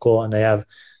more off court and they have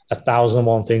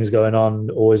 1,001 things going on,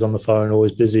 always on the phone,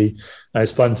 always busy. And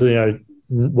it's fun to,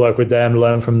 work with them,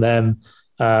 learn from them,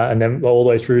 And then all the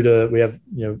way through to, we have,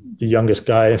 the youngest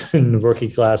guy in the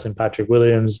rookie class in Patrick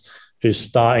Williams, who's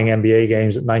starting NBA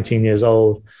games at 19 years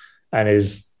old and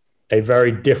is a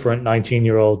very different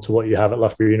 19-year-old to what you have at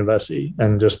Loughborough University.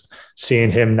 And just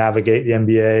seeing him navigate the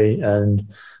NBA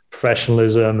and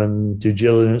professionalism and due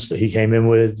diligence that he came in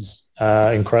with,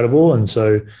 incredible. And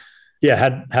so,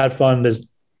 yeah, had fun.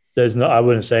 There's no, I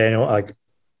wouldn't say anyone, like,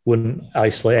 wouldn't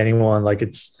isolate anyone. Like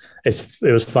it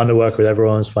was fun to work with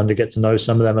everyone. It's fun to get to know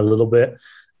some of them a little bit,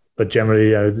 but generally,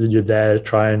 you're there to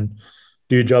try and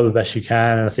do your job the best you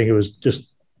can. And I think it was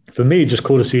just, for me, just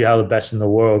cool to see how the best in the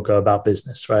world go about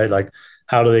business, right? Like,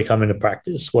 how do they come into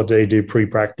practice? What do they do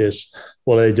pre-practice?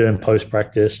 What are they doing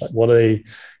post-practice? Like, what are they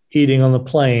eating on the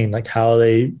plane? Like, how are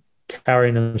they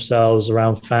carrying themselves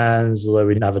around fans? Although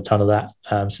we didn't have a ton of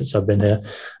that since I've been here.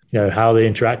 How are they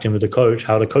interacting with the coach?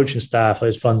 How are the coaching staff?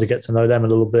 It's fun to get to know them a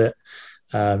little bit.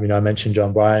 I mentioned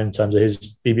John Bryan in terms of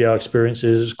his BBL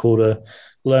experiences. It's cool to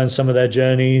learn some of their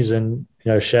journeys and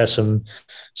share some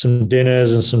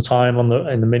dinners and some time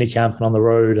in the mini camp and on the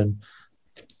road. And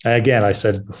again, I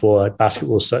said before, like,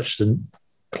 basketball is such a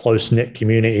close knit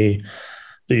community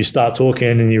that you start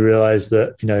talking and you realize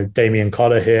that Damian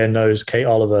Cotter here knows Kate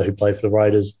Oliver, who played for the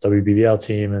Riders WBBL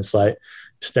team, and it's like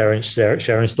sharing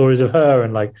stories of her,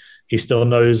 and like he still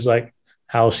knows like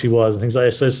how she was and things like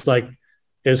this. So it's like,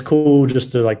 it's cool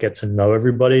just to like get to know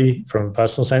everybody from a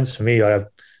personal sense. For me, I've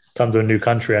come to a new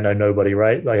country, I know nobody,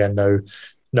 right? Like, I know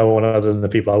no one other than the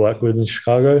people I work with in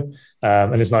Chicago.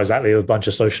 And it's not exactly a bunch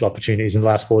of social opportunities in the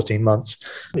last 14 months,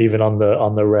 even on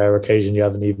the rare occasion you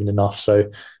haven't even enough. So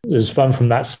it was fun from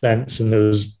that sense. And it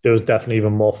was definitely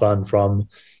even more fun from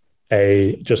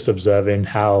just observing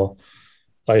how,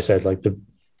 like I said, like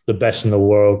the best in the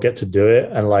world get to do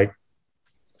it. And like,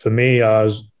 for me, I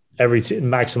was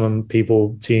maximum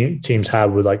people teams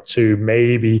had with like 2,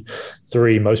 maybe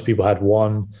 3. Most people had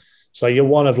 1. So you're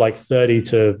one of like 30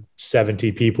 to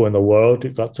 70 people in the world who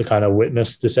got to kind of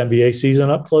witness this NBA season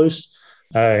up close.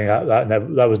 I think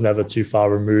that was never too far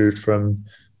removed from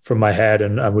my head.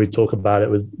 And we'd talk about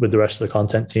it with the rest of the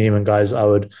content team and guys I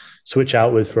would switch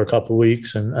out with for a couple of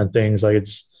weeks and things. Like,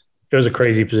 it was a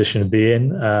crazy position to be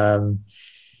in.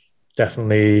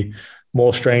 Definitely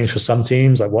more strange for some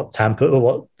teams, like what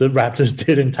the Raptors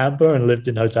did in Tampa and lived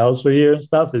in hotels for a year and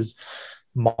stuff is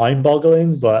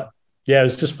mind-boggling. But yeah, it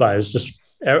was just fun. It was just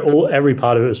every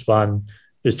part of it was fun.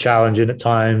 It was challenging at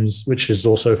times, which is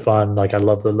also fun. Like, I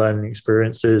love the learning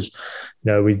experiences.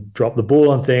 We dropped the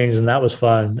ball on things, and that was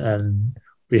fun. And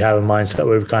we have a mindset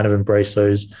where we've kind of embraced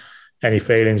those. Any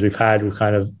failings we've had, we've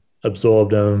kind of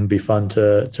absorbed them. And be fun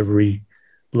to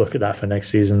re-look at that for next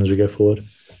season as we go forward.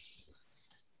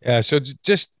 Yeah. So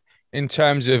just in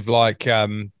terms of like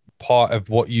part of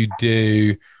what you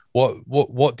do,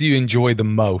 what do you enjoy the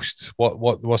most?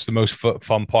 What's the most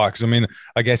fun part? Because I mean,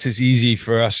 I guess it's easy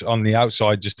for us on the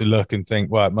outside just to look and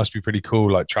think, well, it must be pretty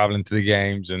cool, like traveling to the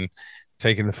games and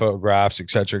taking the photographs,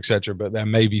 et cetera, et cetera. But there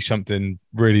may be something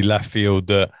really left field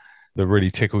that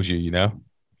really tickles you,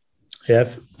 Yeah,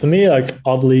 for me, like,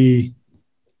 oddly,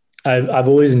 I've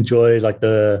always enjoyed like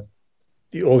the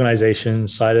organization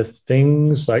side of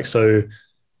things. Like, so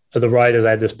at the Riders, I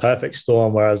had this perfect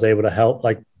storm where I was able to help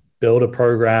like build a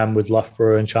program with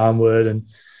Loughborough and Charnwood and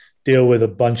deal with a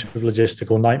bunch of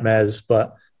logistical nightmares,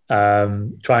 but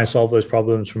try and solve those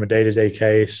problems from a day-to-day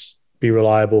case, be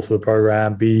reliable for the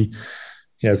program, be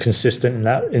consistent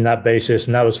in that basis.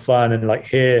 And that was fun. And like,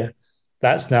 here,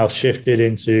 that's now shifted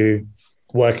into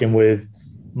working with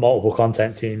multiple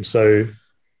content teams. So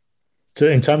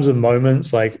in terms of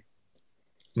moments, like,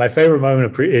 my favorite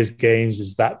moment of his games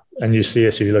is that, and you see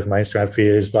this if you look at my Instagram feed,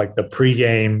 is like the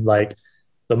pregame, like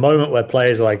the moment where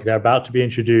players are like, they're about to be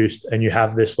introduced and you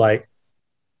have this like,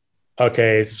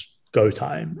 okay, it's go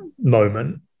time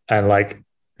moment. And like,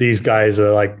 these guys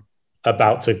are like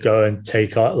about to go and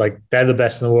take out, like, they're the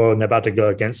best in the world and they're about to go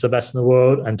against the best in the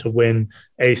world. And to win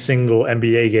a single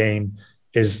NBA game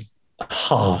is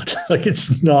hard. Like,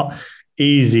 it's not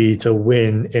easy to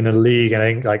win in a league. And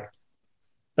I think like,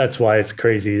 that's why it's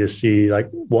crazy to see like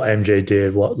what MJ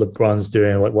did, what LeBron's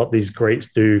doing, like what these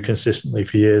greats do consistently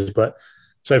for years. But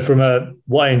so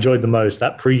what I enjoyed the most,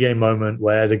 that pregame moment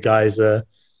where the guys are,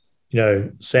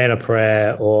 saying a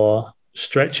prayer or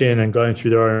stretching and going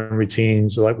through their own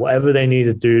routines, or like whatever they need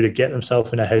to do to get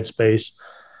themselves in a headspace,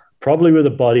 probably with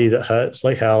a body that hurts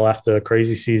like hell after a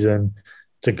crazy season,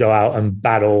 to go out and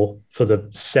battle for the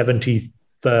 71st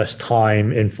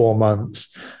time in 4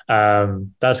 months.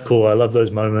 That's cool. I love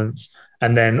those moments.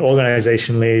 And then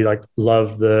organizationally, like,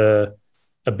 love the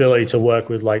ability to work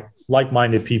with like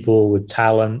like-minded people with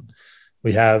talent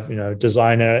We have,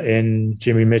 designer in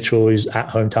Jimmy Mitchell, who's at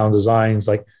Hometown Designs.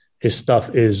 Like his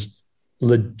stuff is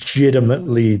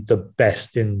legitimately the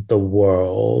best in the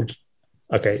world.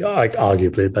 Okay, like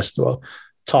arguably the best in the world.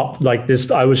 Top, like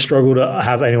this, I would struggle to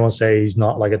have anyone say he's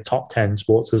not like a top 10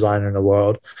 sports designer in the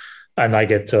world. And I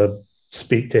get to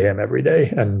speak to him every day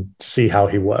and see how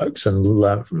he works and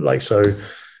learn from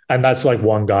and that's like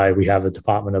one guy. We have a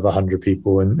department of 100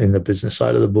 people in the business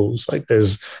side of the Bulls. Like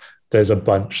there's a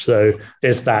bunch. So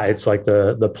it's like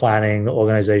the planning, the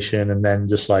organization, and then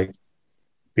just like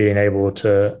being able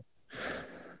to,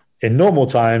 in normal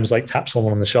times, like tap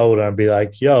someone on the shoulder and be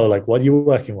like, yo, like, what are you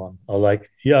working on? Or like,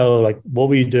 yo, like, what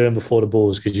were you doing before the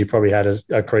Bulls? Because you probably had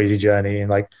a crazy journey. And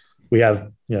like, we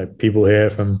have, people here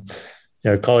from,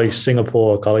 colleagues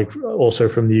Singapore, colleague also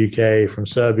from the UK, from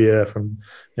Serbia, from,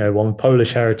 one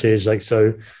Polish heritage. Like,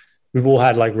 so we've all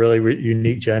had like really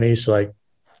unique journeys. So like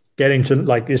getting to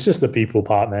like, it's just the people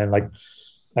part, man. Like,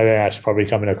 I think that's probably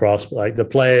coming across, but like the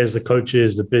players, the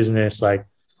coaches, the business, like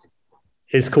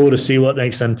it's cool to see what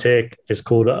makes them tick. It's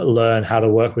cool to learn how to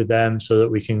work with them so that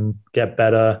we can get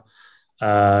better.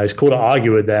 It's cool to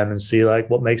argue with them and see like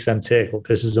what makes them tick, what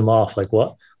pisses them off, like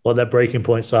what their breaking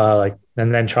points are, like,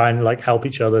 and then try and like help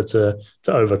each other to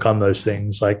overcome those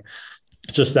things. Like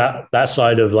just that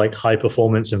side of like high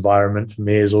performance environment for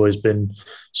me has always been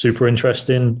super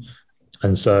interesting.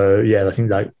 And so, yeah, I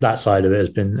think that side of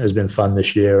it has been fun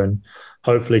this year and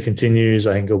hopefully continues.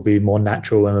 I think it'll be more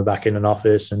natural when we're back in an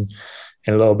office and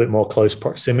in a little bit more close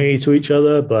proximity to each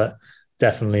other, but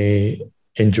definitely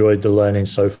enjoyed the learning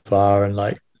so far. And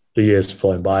like the years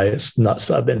flown by, it's nuts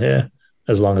that I've been here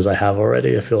as long as I have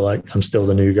already. I feel like I'm still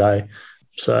the new guy.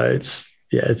 So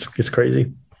it's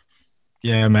crazy.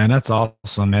 Yeah, man, that's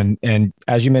awesome. And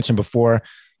as you mentioned before,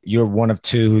 you're one of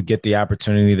two who get the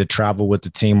opportunity to travel with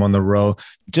the team on the road.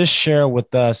 Just share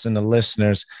with us and the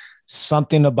listeners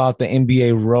something about the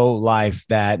NBA road life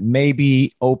that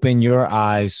maybe opened your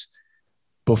eyes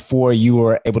before you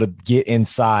were able to get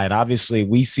inside. Obviously,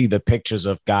 we see the pictures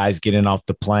of guys getting off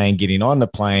the plane, getting on the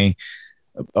plane,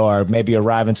 or maybe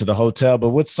arriving to the hotel. But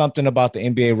what's something about the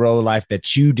NBA road life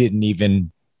that you didn't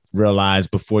even realize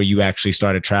before you actually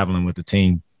started traveling with the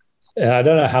team? And I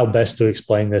don't know how best to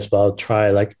explain this, but I'll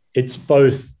try. Like it's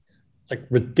both like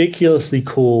ridiculously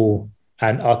cool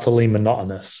and utterly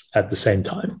monotonous at the same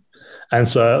time. And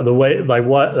so the way, like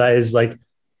what that is, like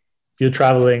you're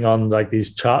traveling on like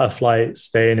these charter flights,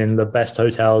 staying in the best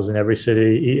hotels in every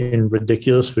city, eating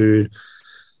ridiculous food,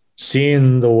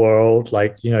 seeing the world.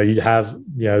 Like, you'd have,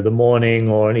 the morning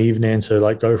or an evening to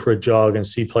like go for a jog and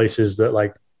see places that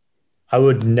like I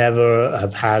would never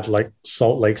have had like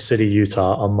Salt Lake City,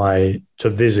 Utah on my to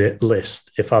visit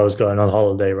list if I was going on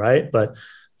holiday, right? But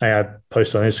I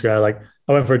post on Instagram, like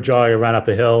I went for a jog, I ran up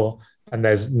a hill, and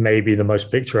there's maybe the most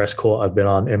picturesque court I've been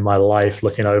on in my life,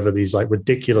 looking over these like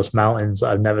ridiculous mountains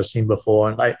that I've never seen before.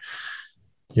 And like,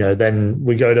 then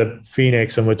we go to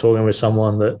Phoenix and we're talking with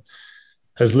someone that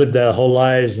has lived their whole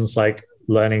lives and it's like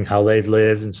learning how they've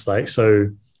lived. And it's like,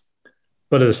 so,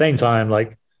 but at the same time,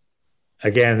 like,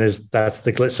 again, that's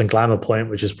the glitz and glamour point,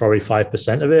 which is probably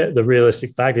 5% of it. The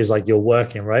realistic fact is like you're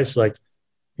working, right? So like,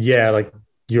 yeah, like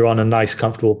you're on a nice,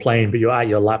 comfortable plane, but you're at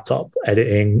your laptop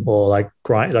editing or like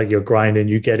you're grinding.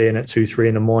 You get in at 2-3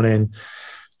 in the morning.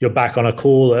 You're back on a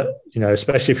call at,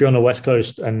 especially if you're on the West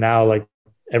Coast and now like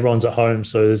everyone's at home.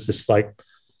 So there's this like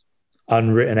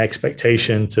unwritten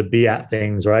expectation to be at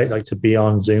things, right? Like to be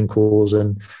on Zoom calls,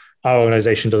 and our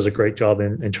organization does a great job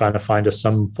in trying to find us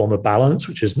some form of balance,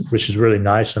 which is really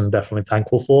nice and definitely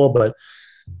thankful for. But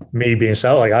me being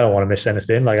so, like, I don't want to miss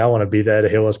anything. Like I want to be there to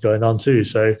hear what's going on too.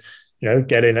 So,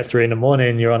 get in at 3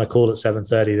 a.m, you're on a call at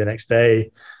 7:30 the next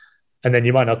day. And then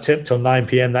you might not tip till 9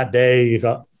 p.m. that day. You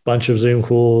got a bunch of Zoom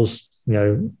calls,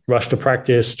 rush to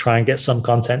practice, try and get some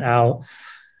content out,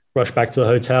 rush back to the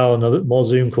hotel, and more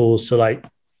Zoom calls. So like,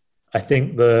 I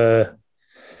think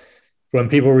when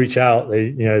people reach out,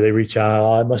 they reach out,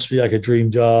 oh, it must be like a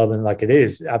dream job. And like, it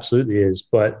is, absolutely is.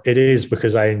 But it is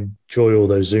because I enjoy all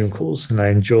those Zoom calls and I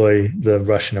enjoy the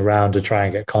rushing around to try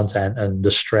and get content and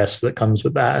the stress that comes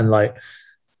with that. And like,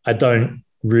 I don't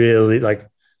really like,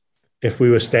 if we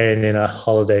were staying in a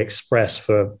Holiday Express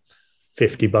for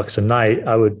 $50 a night,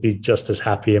 I would be just as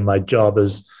happy in my job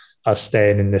as us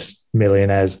staying in this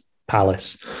millionaire's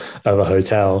palace of a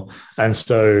hotel. And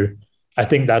so I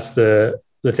think that's the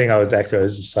thing I would echo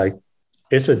is it's like,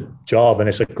 it's a job and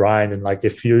it's a grind. And like,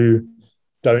 if you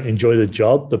don't enjoy the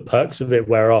job, the perks of it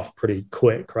wear off pretty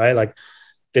quick, right? Like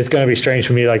it's going to be strange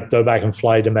for me, like go back and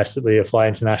fly domestically or fly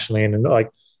internationally. And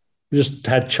like, just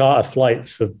had charter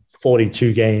flights for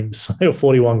 42 games or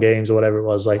 41 games or whatever it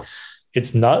was. Like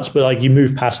it's nuts, but like you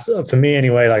move past, for me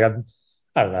anyway, like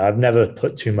I don't know, I've never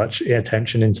put too much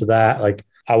attention into that. Like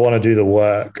I want to do the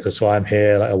work. That's why I'm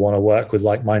here. Like I want to work with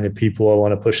like-minded people. I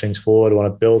want to push things forward. I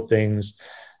want to build things,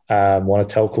 want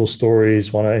to tell cool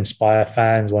stories, want to inspire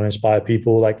fans, want to inspire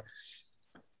people. Like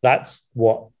that's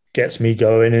what gets me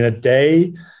going in a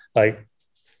day. Like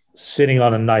sitting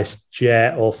on a nice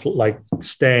jet or like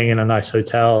staying in a nice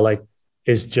hotel, like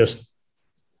is just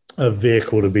a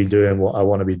vehicle to be doing what I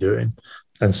want to be doing.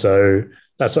 And so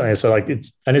that's something. So like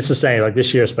it's the same, like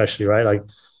this year, especially, right? Like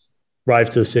arrive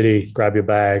to the city, grab your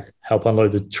bag, help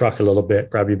unload the truck a little bit,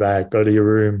 grab your bag, go to your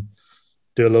room,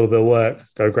 do a little bit of work,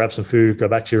 go grab some food, go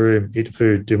back to your room, eat the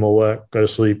food, do more work, go to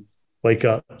sleep, wake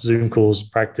up, Zoom calls,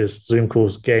 practice, Zoom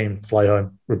calls, game, fly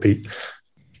home, repeat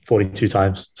 42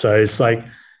 times. So it's like,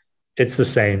 it's the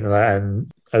same.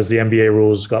 And as the NBA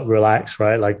rules got relaxed,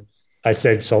 right? Like I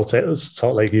said, Salt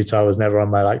Lake, Utah was never on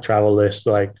my like travel list.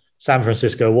 Like San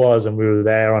Francisco was, and we were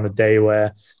there on a day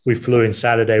where we flew in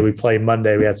Saturday, we played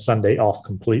Monday, we had Sunday off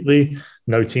completely,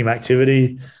 no team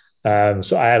activity.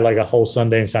 So I had like a whole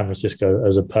Sunday in San Francisco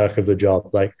as a perk of the job.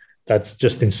 Like that's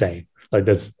just insane. Like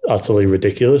that's utterly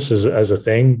ridiculous as a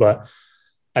thing. But,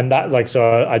 and that like,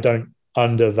 so I don't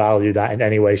undervalue that in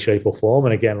any way, shape or form.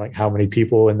 And again, like how many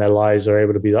people in their lives are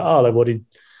able to be like, oh, like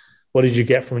what did you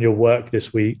get from your work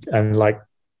this week? And like,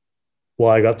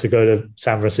 well, I got to go to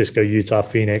San Francisco, Utah,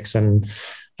 Phoenix, and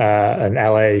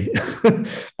LA,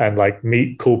 and like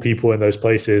meet cool people in those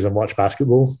places and watch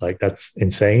basketball. Like that's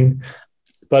insane.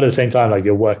 But at the same time, like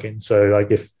you're working. So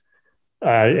like if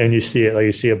and you see it, like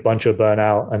you see a bunch of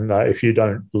burnout, and if you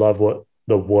don't love what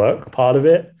the work part of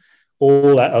it,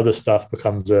 all that other stuff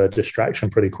becomes a distraction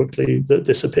pretty quickly that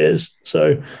disappears.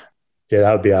 So yeah,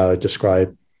 that would be how I would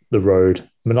describe the road.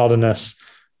 Monotonous,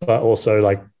 but also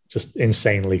like just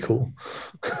insanely cool.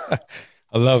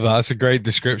 I love that. That's a great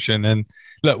description. And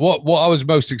look, what I was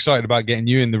most excited about getting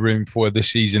you in the room for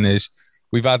this season is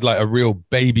we've had like a real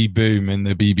baby boom in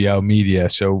the BBL media.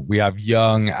 So we have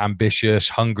young, ambitious,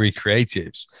 hungry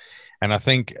creatives. And I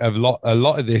think a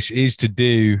lot of this is to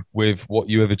do with what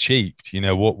you have achieved. You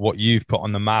know, what you've put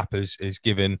on the map is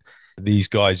given these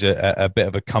guys a bit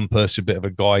of a compass, a bit of a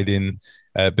guiding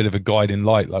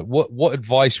light. Like what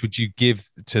advice would you give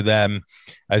to them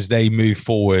as they move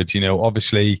forward? You know,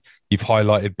 obviously you've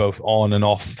highlighted both on and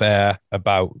off air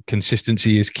about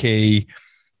consistency is key.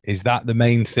 Is that the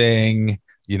main thing?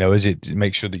 You know, is it to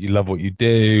make sure that you love what you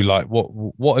do? Like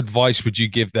what advice would you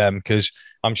give them? Because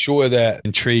I'm sure they're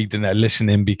intrigued and they're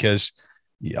listening, because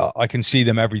I can see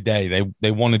them every day.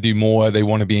 They want to do more. They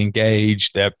want to be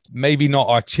engaged. They're maybe not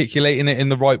articulating it in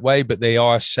the right way, but they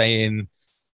are saying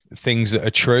things that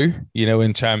are true, you know,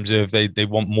 in terms of they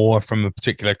want more from a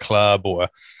particular club, or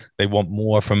they want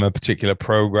more from a particular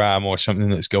program or something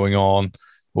that's going on.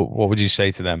 What would you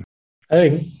say to them? I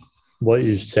think what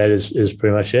you said is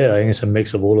pretty much it. I think it's a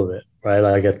mix of all of it, right?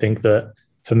 Like I think that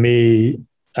for me,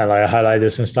 and like I highlight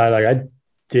this in style, like I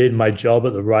did my job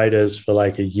at the Riders for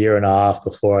like a year and a half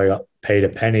before I got paid a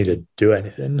penny to do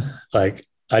anything. Like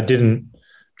I didn't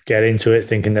get into it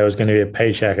thinking there was going to be a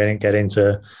paycheck. I didn't get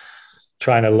into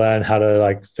trying to learn how to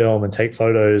like film and take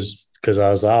photos because I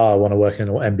was like, oh, I want to work in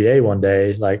the NBA one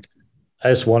day. Like I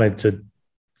just wanted to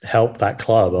help that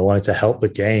club. I wanted to help the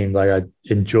game. Like I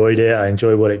enjoyed it. I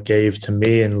enjoyed what it gave to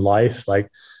me in life. Like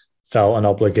felt an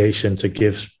obligation to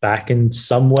give back in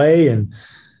some way. And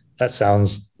that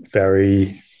sounds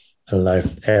very, I don't know,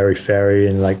 airy fairy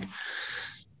and like,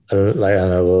 I don't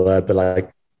know, but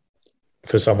like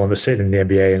for someone that's sitting in the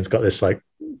NBA and has got this like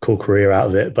cool career out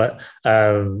of it. But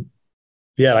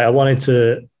yeah, like I wanted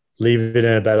to leave it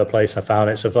in a better place. I found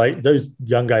it. So if like those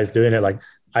young guys doing it, like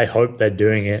I hope they're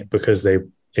doing it because they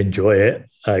enjoy it.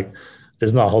 Like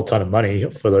there's not a whole ton of money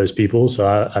for those people.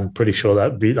 So I'm pretty sure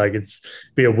that'd be like,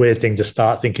 be a weird thing to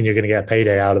start thinking you're going to get a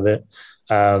payday out of it.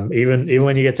 Even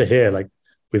when you get to here, like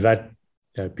we've had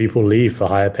people leave for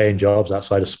higher paying jobs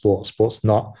outside of sports. Sports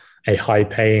not a high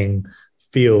paying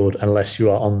field unless you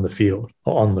are on the field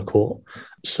or on the court.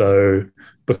 So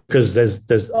because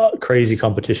there's crazy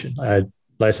competition. Like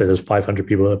I said, there's 500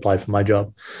 people that apply for my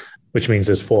job, which means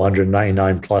there's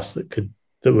 499 plus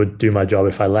that would do my job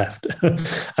if I left.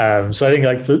 So I think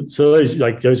like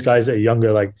those guys that are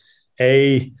younger, like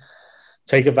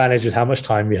take advantage of how much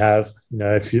time you have. You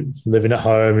know, if you're living at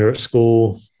home, you're at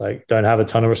school, like don't have a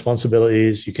ton of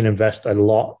responsibilities, you can invest a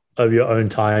lot of your own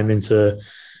time into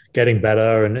getting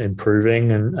better and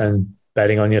improving and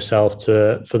betting on yourself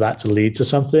for that to lead to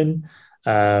something.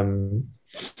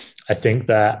 I think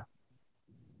that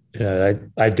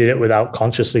I did it without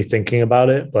consciously thinking about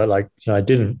it, but like I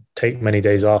didn't take many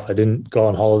days off. I didn't go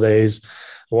on holidays.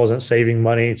 I wasn't saving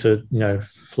money to,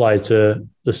 fly to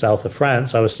the south of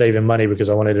France. I was saving money because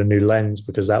I wanted a new lens,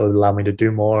 because that would allow me to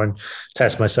do more and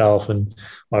test myself. And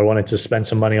I wanted to spend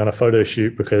some money on a photo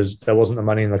shoot because there wasn't the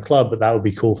money in the club, but that would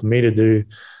be cool for me to do.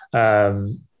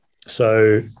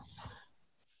 So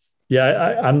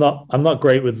yeah, I'm not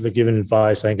great with the giving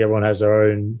advice. I think everyone has their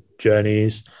own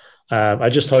journeys. I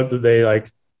just hope that they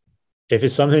if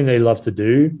it's something they love to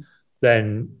do,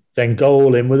 then go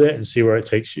all in with it and see where it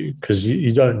takes you, because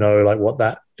you don't know what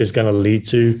that is going to lead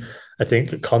to. I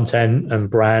think that content and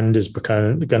brand is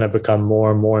going to become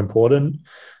more and more important.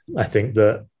 I think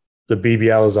that the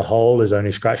BBL as a whole is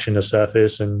only scratching the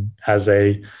surface and has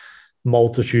a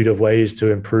multitude of ways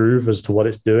to improve as to what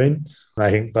it's doing. And I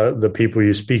think that the people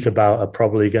you speak about are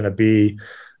probably going to be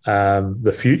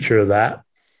the future of that.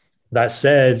 That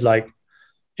said,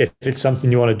 if it's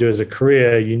something you want to do as a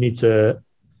career, you need to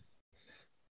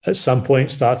at some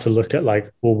point start to look at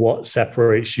what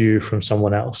separates you from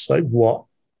someone else?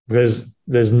 Because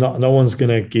there's no one's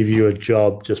going to give you a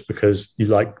job just because you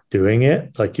like doing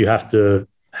it. You have to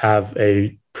have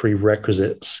a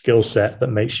prerequisite skill set that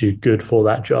makes you good for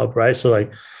that job, right? So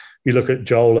you look at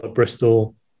Joel at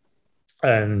Bristol,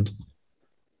 and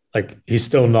he's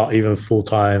still not even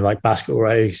full-time basketball,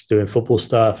 right? He's doing football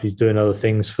stuff, he's doing other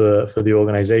things for the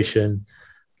organization.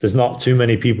 There's not too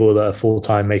many people that are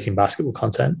full-time making basketball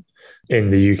content in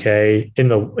the UK, in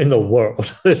the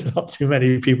world. There's not too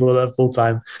many people that are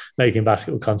full-time making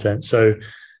basketball content. So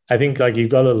I think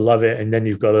you've got to love it, and then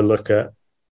you've got to look at,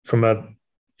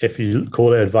 if you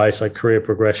call it advice, career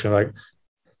progression,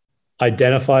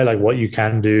 identify what you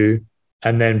can do,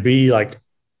 and then be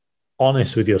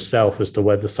honest with yourself as to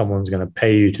whether someone's going to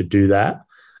pay you to do that.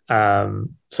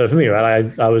 So for me,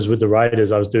 right, I was with the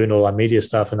Riders, I was doing all that media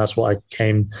stuff, and that's what I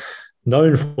became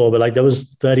known for. But that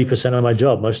was 30% of my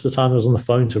job. Most of the time I was on the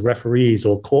phone to referees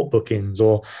or court bookings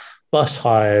or bus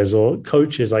hires or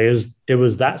coaches. It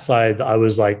was that side that I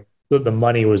was that the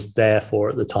money was there for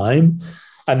at the time.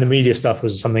 And the media stuff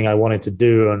was something I wanted to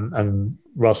do. And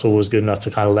Russell was good enough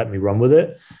to kind of let me run with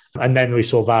it. And then we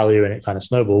saw value and it kind of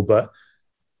snowballed. But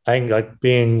I think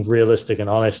being realistic and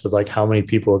honest of how many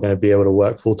people are going to be able to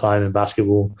work full-time in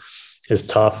basketball is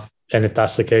tough. And if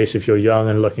that's the case, if you're young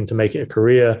and looking to make it a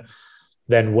career,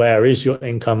 then where is your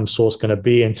income source going to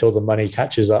be until the money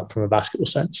catches up from a basketball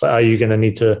sense? Are you going to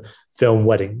need to film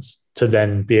weddings to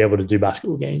then be able to do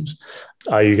basketball games?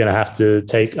 Are you going to have to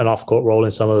take an off-court role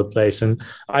in some other place? And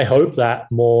I hope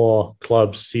that more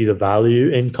clubs see the value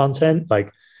in content.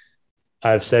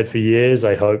 I've said for years,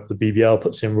 I hope the BBL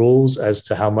puts in rules as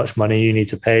to how much money you need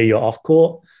to pay your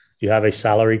off-court. You have a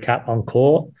salary cap on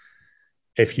court.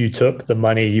 If you took the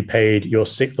money you paid your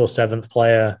sixth or seventh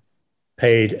player,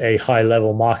 paid a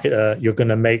high-level marketer, you're going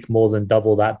to make more than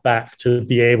double that back to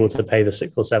be able to pay the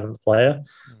sixth or seventh player.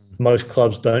 Most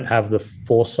clubs don't have the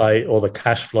foresight or the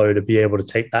cash flow to be able to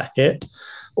take that hit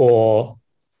or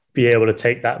be able to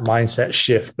take that mindset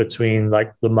shift between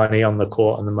the money on the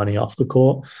court and the money off the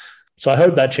court. So I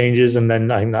hope that changes, and then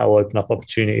I think that will open up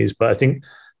opportunities. But I think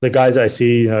the guys I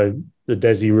see, the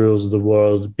Desi Rules of the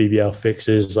world, BBL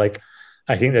Fixes, I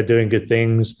think they're doing good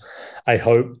things. I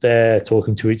hope they're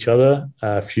talking to each other.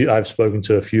 I've spoken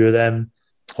to a few of them.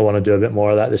 I want to do a bit more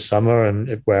of that this summer,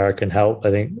 and where I can help, I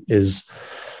think, is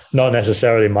not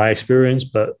necessarily my experience,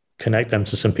 but connect them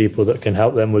to some people that can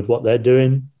help them with what they're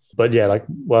doing. But yeah,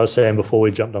 what I was saying before we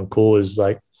jumped on call is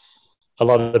a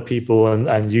lot of the people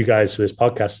and you guys for this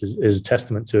podcast is a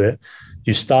testament to it.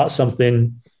 You start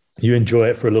something, you enjoy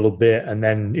it for a little bit, and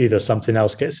then either something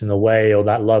else gets in the way or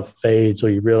that love fades, or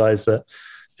you realize that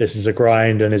this is a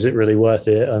grind and is it really worth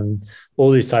it? And all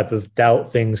these type of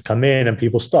doubt things come in and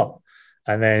people stop.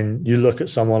 And then you look at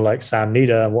someone like Sam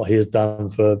Nida and what he has done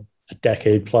for a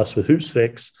decade plus with Hoops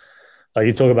Fix.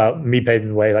 You talk about me paving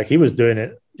the way, he was doing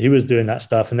it. He was doing that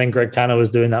stuff. And then Greg Tanner was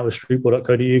doing that with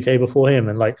streetball.co.uk before him.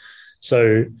 And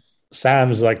so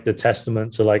Sam's the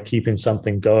testament to keeping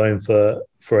something going for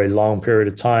a long period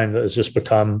of time that has just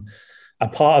become a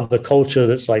part of the culture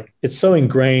that's it's so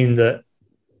ingrained that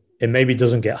it maybe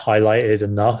doesn't get highlighted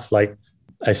enough.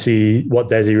 I see what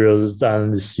Desi Reels has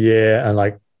done this year and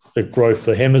the growth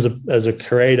for him as a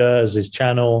creator, as his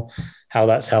channel, how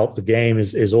that's helped the game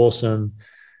is awesome.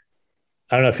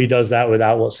 I don't know if he does that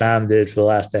without what Sam did for the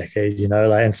last decade,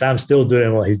 and Sam's still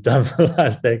doing what he's done for the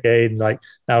last decade. And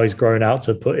now he's grown out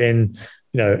to put in,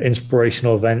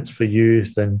 inspirational events for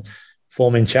youth and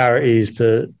forming charities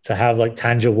to have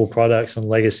tangible products and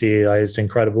legacy. It's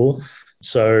incredible.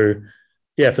 So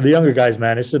yeah, for the younger guys,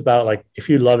 man, it's about if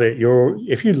you love it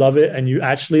and you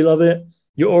actually love it,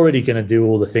 you're already going to do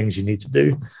all the things you need to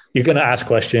do. You're going to ask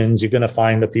questions. You're going to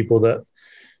find the people that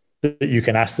that you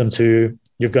can ask them to.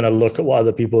 You're going to look at what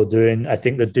other people are doing. I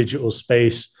think the digital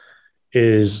space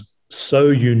is so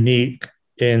unique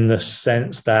in the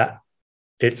sense that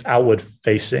it's outward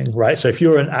facing, right? So if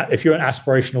you're an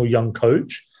aspirational young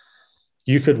coach,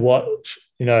 you could watch,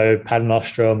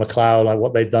 Paternoster, McLeod, like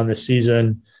what they've done this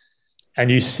season,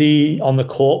 and you see on the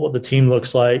court what the team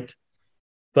looks like,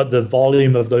 but the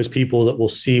volume of those people that will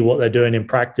see what they're doing in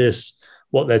practice,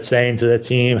 what they're saying to their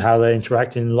team, how they're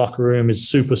interacting in the locker room is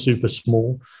super, super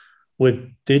small.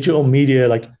 With digital media,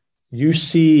 like you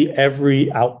see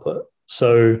every output.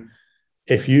 So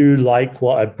if you like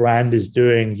what a brand is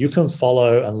doing, you can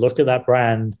follow and look at that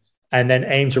brand and then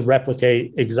aim to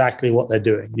replicate exactly what they're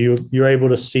doing. You're able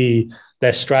to see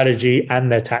their strategy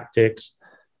and their tactics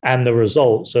and the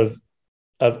results of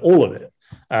all of it.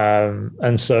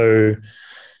 And so,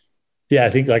 yeah, I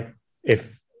think like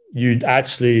if you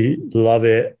actually love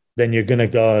it, then you're gonna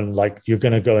go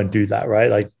and do that,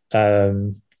 right? Like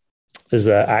there's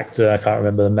an actor, I can't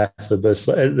remember the method, but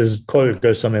there's a quote that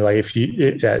goes something like, if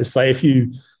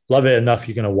you love it enough,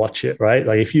 you're gonna watch it, right?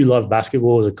 Like if you love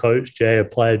basketball as a coach, Jay, a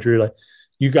player, Drew, like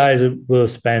you guys will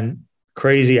spend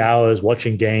crazy hours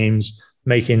watching games,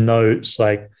 making notes,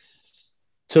 like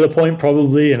to the point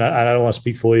probably, and I don't want to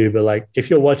speak for you, but like if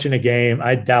you're watching a game,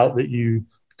 I doubt that you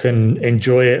can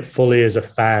enjoy it fully as a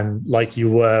fan like you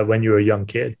were when you were a young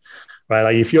kid, right?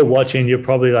 Like if you're watching, you're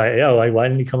probably like, like why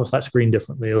didn't he come off that screen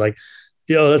differently? Like,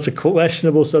 that's a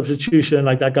questionable substitution.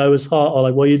 Like that guy was hot, or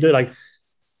like what you do. Like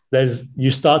you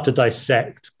start to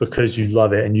dissect because you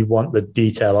love it and you want the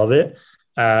detail of it.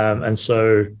 And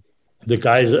so the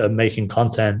guys that are making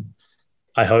content,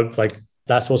 I hope like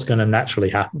that's what's going to naturally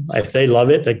happen. If they love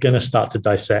it, they're going to start to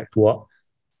dissect what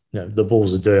the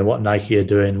Bulls are doing, what Nike are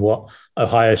doing, what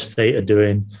Ohio State are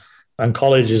doing. And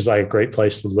college is like a great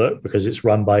place to look because it's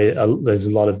run by, there's a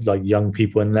lot of like young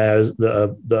people in there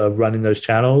that are running those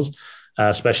channels,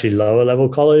 especially lower level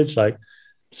college. Like,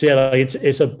 so yeah, like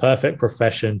it's a perfect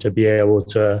profession to be able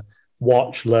to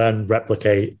watch, learn,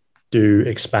 replicate, do,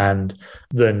 expand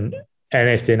than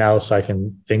anything else I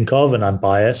can think of. And I'm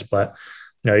biased, but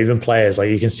even players, like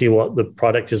you can see what the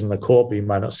product is on the court, but you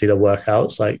might not see the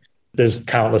workouts. Like, there's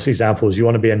countless examples. You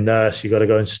want to be a nurse, you got to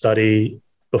go and study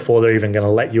before they're even going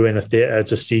to let you in a theater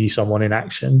to see someone in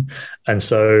action. And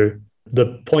so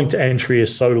the point to entry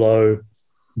is so low.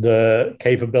 The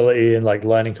capability and like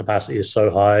learning capacity is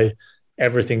so high.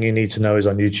 Everything you need to know is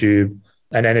on YouTube,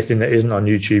 and anything that isn't on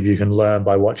YouTube, you can learn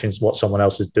by watching what someone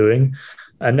else is doing.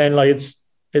 And then like,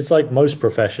 it's like most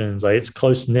professions, like it's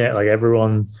close knit. Like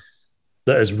everyone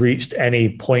that has reached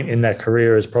any point in their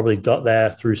career has probably got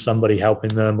there through somebody helping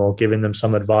them or giving them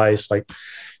some advice. Like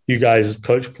you guys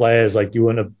coach players, like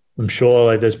I'm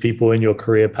sure like there's people in your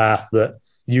career path that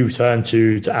you turn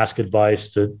to ask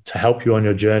advice, to help you on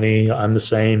your journey. I'm the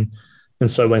same. And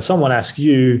so when someone asks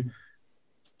you,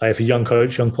 like if a young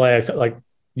coach, young player, like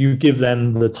you give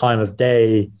them the time of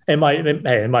day, it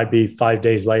might be 5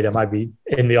 days later, it might be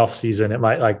in the off season. It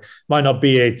might not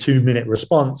be a 2-minute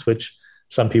response, which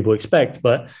some people expect,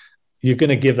 but you're going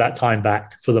to give that time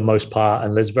back for the most part.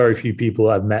 And there's very few people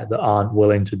I've met that aren't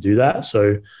willing to do that.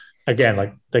 So again,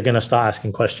 like they're going to start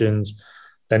asking questions,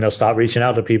 then they'll start reaching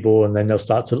out to people, and then they'll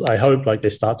start to, I hope like they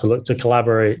start to look to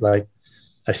collaborate. Like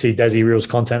I see Desi Reel's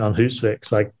content on Hoopsfix.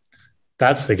 Like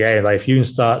that's the game. Like if you can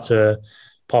start to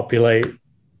populate,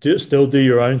 still do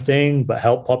your own thing, but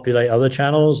help populate other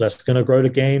channels, that's going to grow the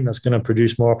game. That's going to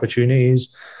produce more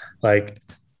opportunities. Like,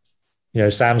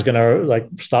 Sam's going to like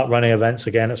start running events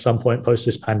again at some point post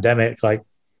this pandemic. Like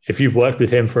if you've worked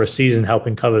with him for a season,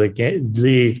 helping cover the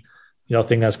league, I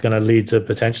think that's going to lead to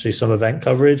potentially some event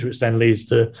coverage, which then leads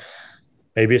to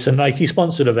maybe it's a Nike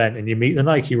sponsored event and you meet the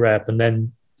Nike rep, and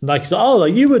then Nike's like, oh,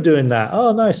 like you were doing that.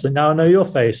 Oh, nice. And now I know your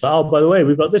face. Like, oh, by the way,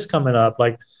 we've got this coming up.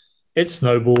 Like it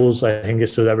snowballs. I think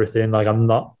it's with everything. Like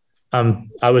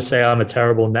I would say I'm a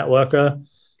terrible networker,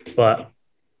 but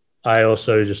I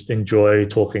also just enjoy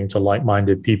talking to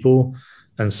like-minded people.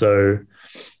 And so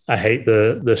I hate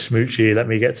the smoochy, let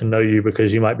me get to know you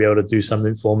because you might be able to do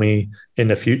something for me in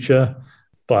the future.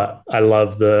 But I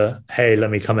love the, hey, let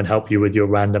me come and help you with your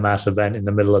random ass event in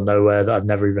the middle of nowhere that I've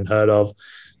never even heard of.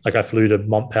 Like I flew to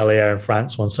Montpellier in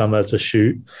France one summer to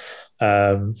shoot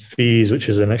FIS, which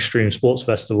is an extreme sports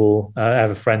festival. I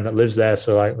have a friend that lives there.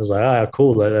 So I was like,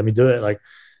 cool, let me do it. Like,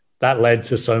 that led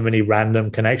to so many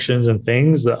random connections and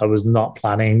things that I was not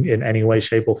planning in any way,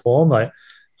 shape, or form. Like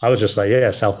I was just like, yeah,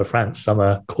 south of France,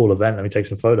 summer, cool event. Let me take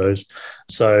some photos.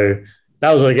 So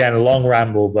that was, again, a long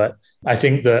ramble, but I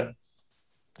think that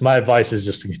my advice is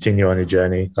just to continue on your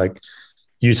journey. Like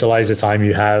utilize the time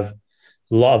you have.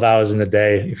 a lot of hours in the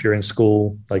day. If you're in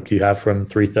school, like you have from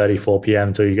 3:30, 4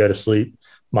 p.m. till you go to sleep,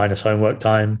 minus homework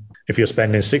time. If you're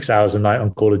spending 6 hours a night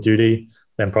on Call of Duty,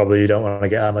 then probably you don't want to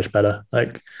get that much better.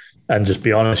 Like, and just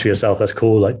be honest with yourself. That's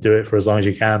cool. Like, do it for as long as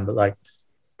you can, but like,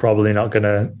 probably not going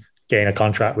to gain a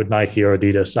contract with Nike or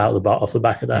Adidas off the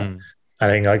back of that. I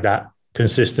think like that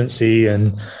consistency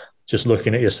and just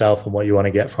looking at yourself and what you want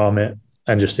to get from it,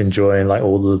 and just enjoying like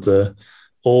all of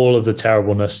the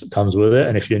terribleness that comes with it.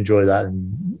 And if you enjoy that,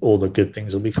 and all the good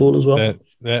things will be cool as well.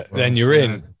 Then you're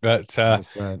in. But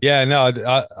yeah, no,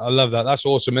 I love that. That's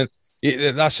awesome. And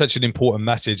that's such an important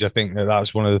message. I think that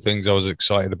was one of the things I was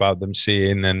excited about them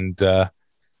seeing. And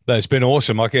it's been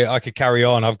awesome. I could carry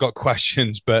on. I've got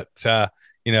questions, but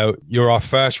you're our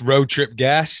first road trip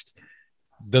guest.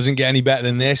 Doesn't get any better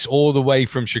than this. All the way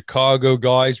from Chicago,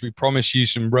 guys. We promise you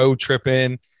some road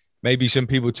tripping. Maybe some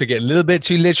people took it a little bit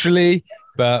too literally,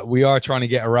 but we are trying to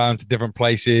get around to different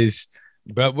places.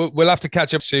 But we'll have to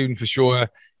catch up soon for sure.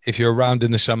 If you're around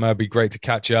in the summer, it'd be great to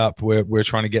catch up. We're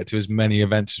trying to get to as many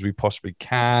events as we possibly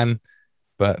can.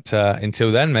 But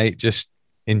until then, mate, just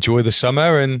enjoy the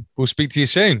summer, and we'll speak to you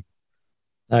soon.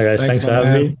 All right, guys, thanks for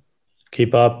having me.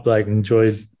 Keep up. Like,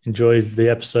 enjoy the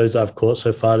episodes I've caught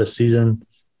so far this season.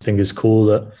 I think it's cool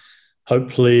that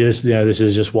hopefully this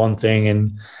is just one thing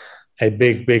in a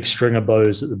big string of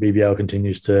bows that the BBL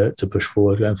continues to push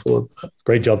forward going forward. But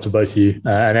great job to both of you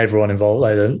and everyone involved.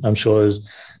 Like, I'm sure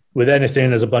with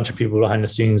anything, there's a bunch of people behind the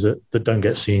scenes that don't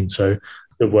get seen. So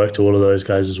good work to all of those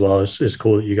guys as well. It's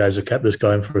cool that you guys have kept this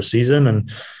going for a season,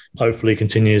 and hopefully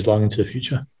continues long into the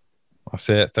future. That's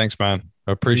it. Thanks, man.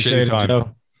 I appreciate your time.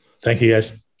 Joe. Thank you,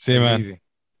 guys. See you, man.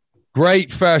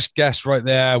 Great first guest right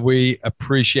there. We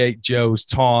appreciate Joe's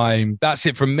time. That's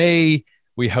it from me.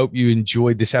 We hope you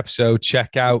enjoyed this episode.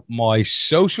 Check out my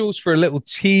socials for a little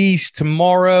tease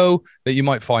tomorrow that you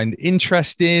might find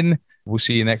interesting. We'll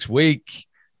see you next week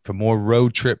for more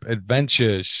road trip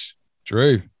adventures.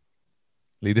 Drew,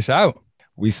 lead us out.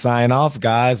 We sign off,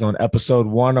 guys, on episode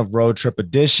 1 of Road Trip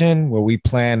Edition, where we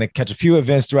plan to catch a few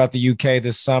events throughout the UK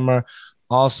this summer.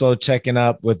 Also checking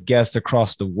up with guests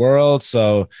across the world.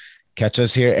 So catch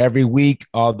us here every week.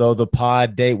 Although the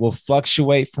pod date will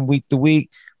fluctuate from week to week,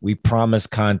 we promise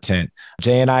content.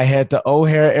 Jay and I head to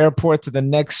O'Hare Airport to the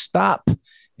next stop.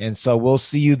 And so we'll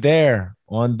see you there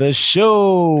on the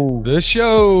show.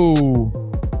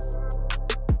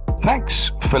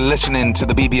 Thanks for listening to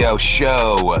the BBO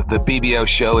Show. The BBO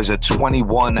Show is a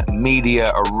 21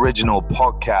 Media original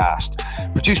podcast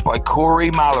produced by Corey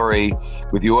Mallory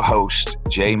with your host,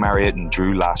 Jay Marriott and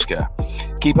Drew Lasker.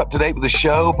 Keep up to date with the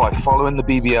show by following the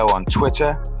BBO on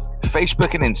Twitter,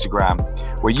 Facebook, and Instagram,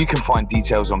 where you can find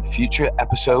details on future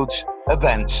episodes,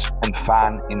 events, and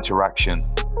fan interaction.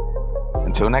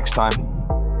 Until next time.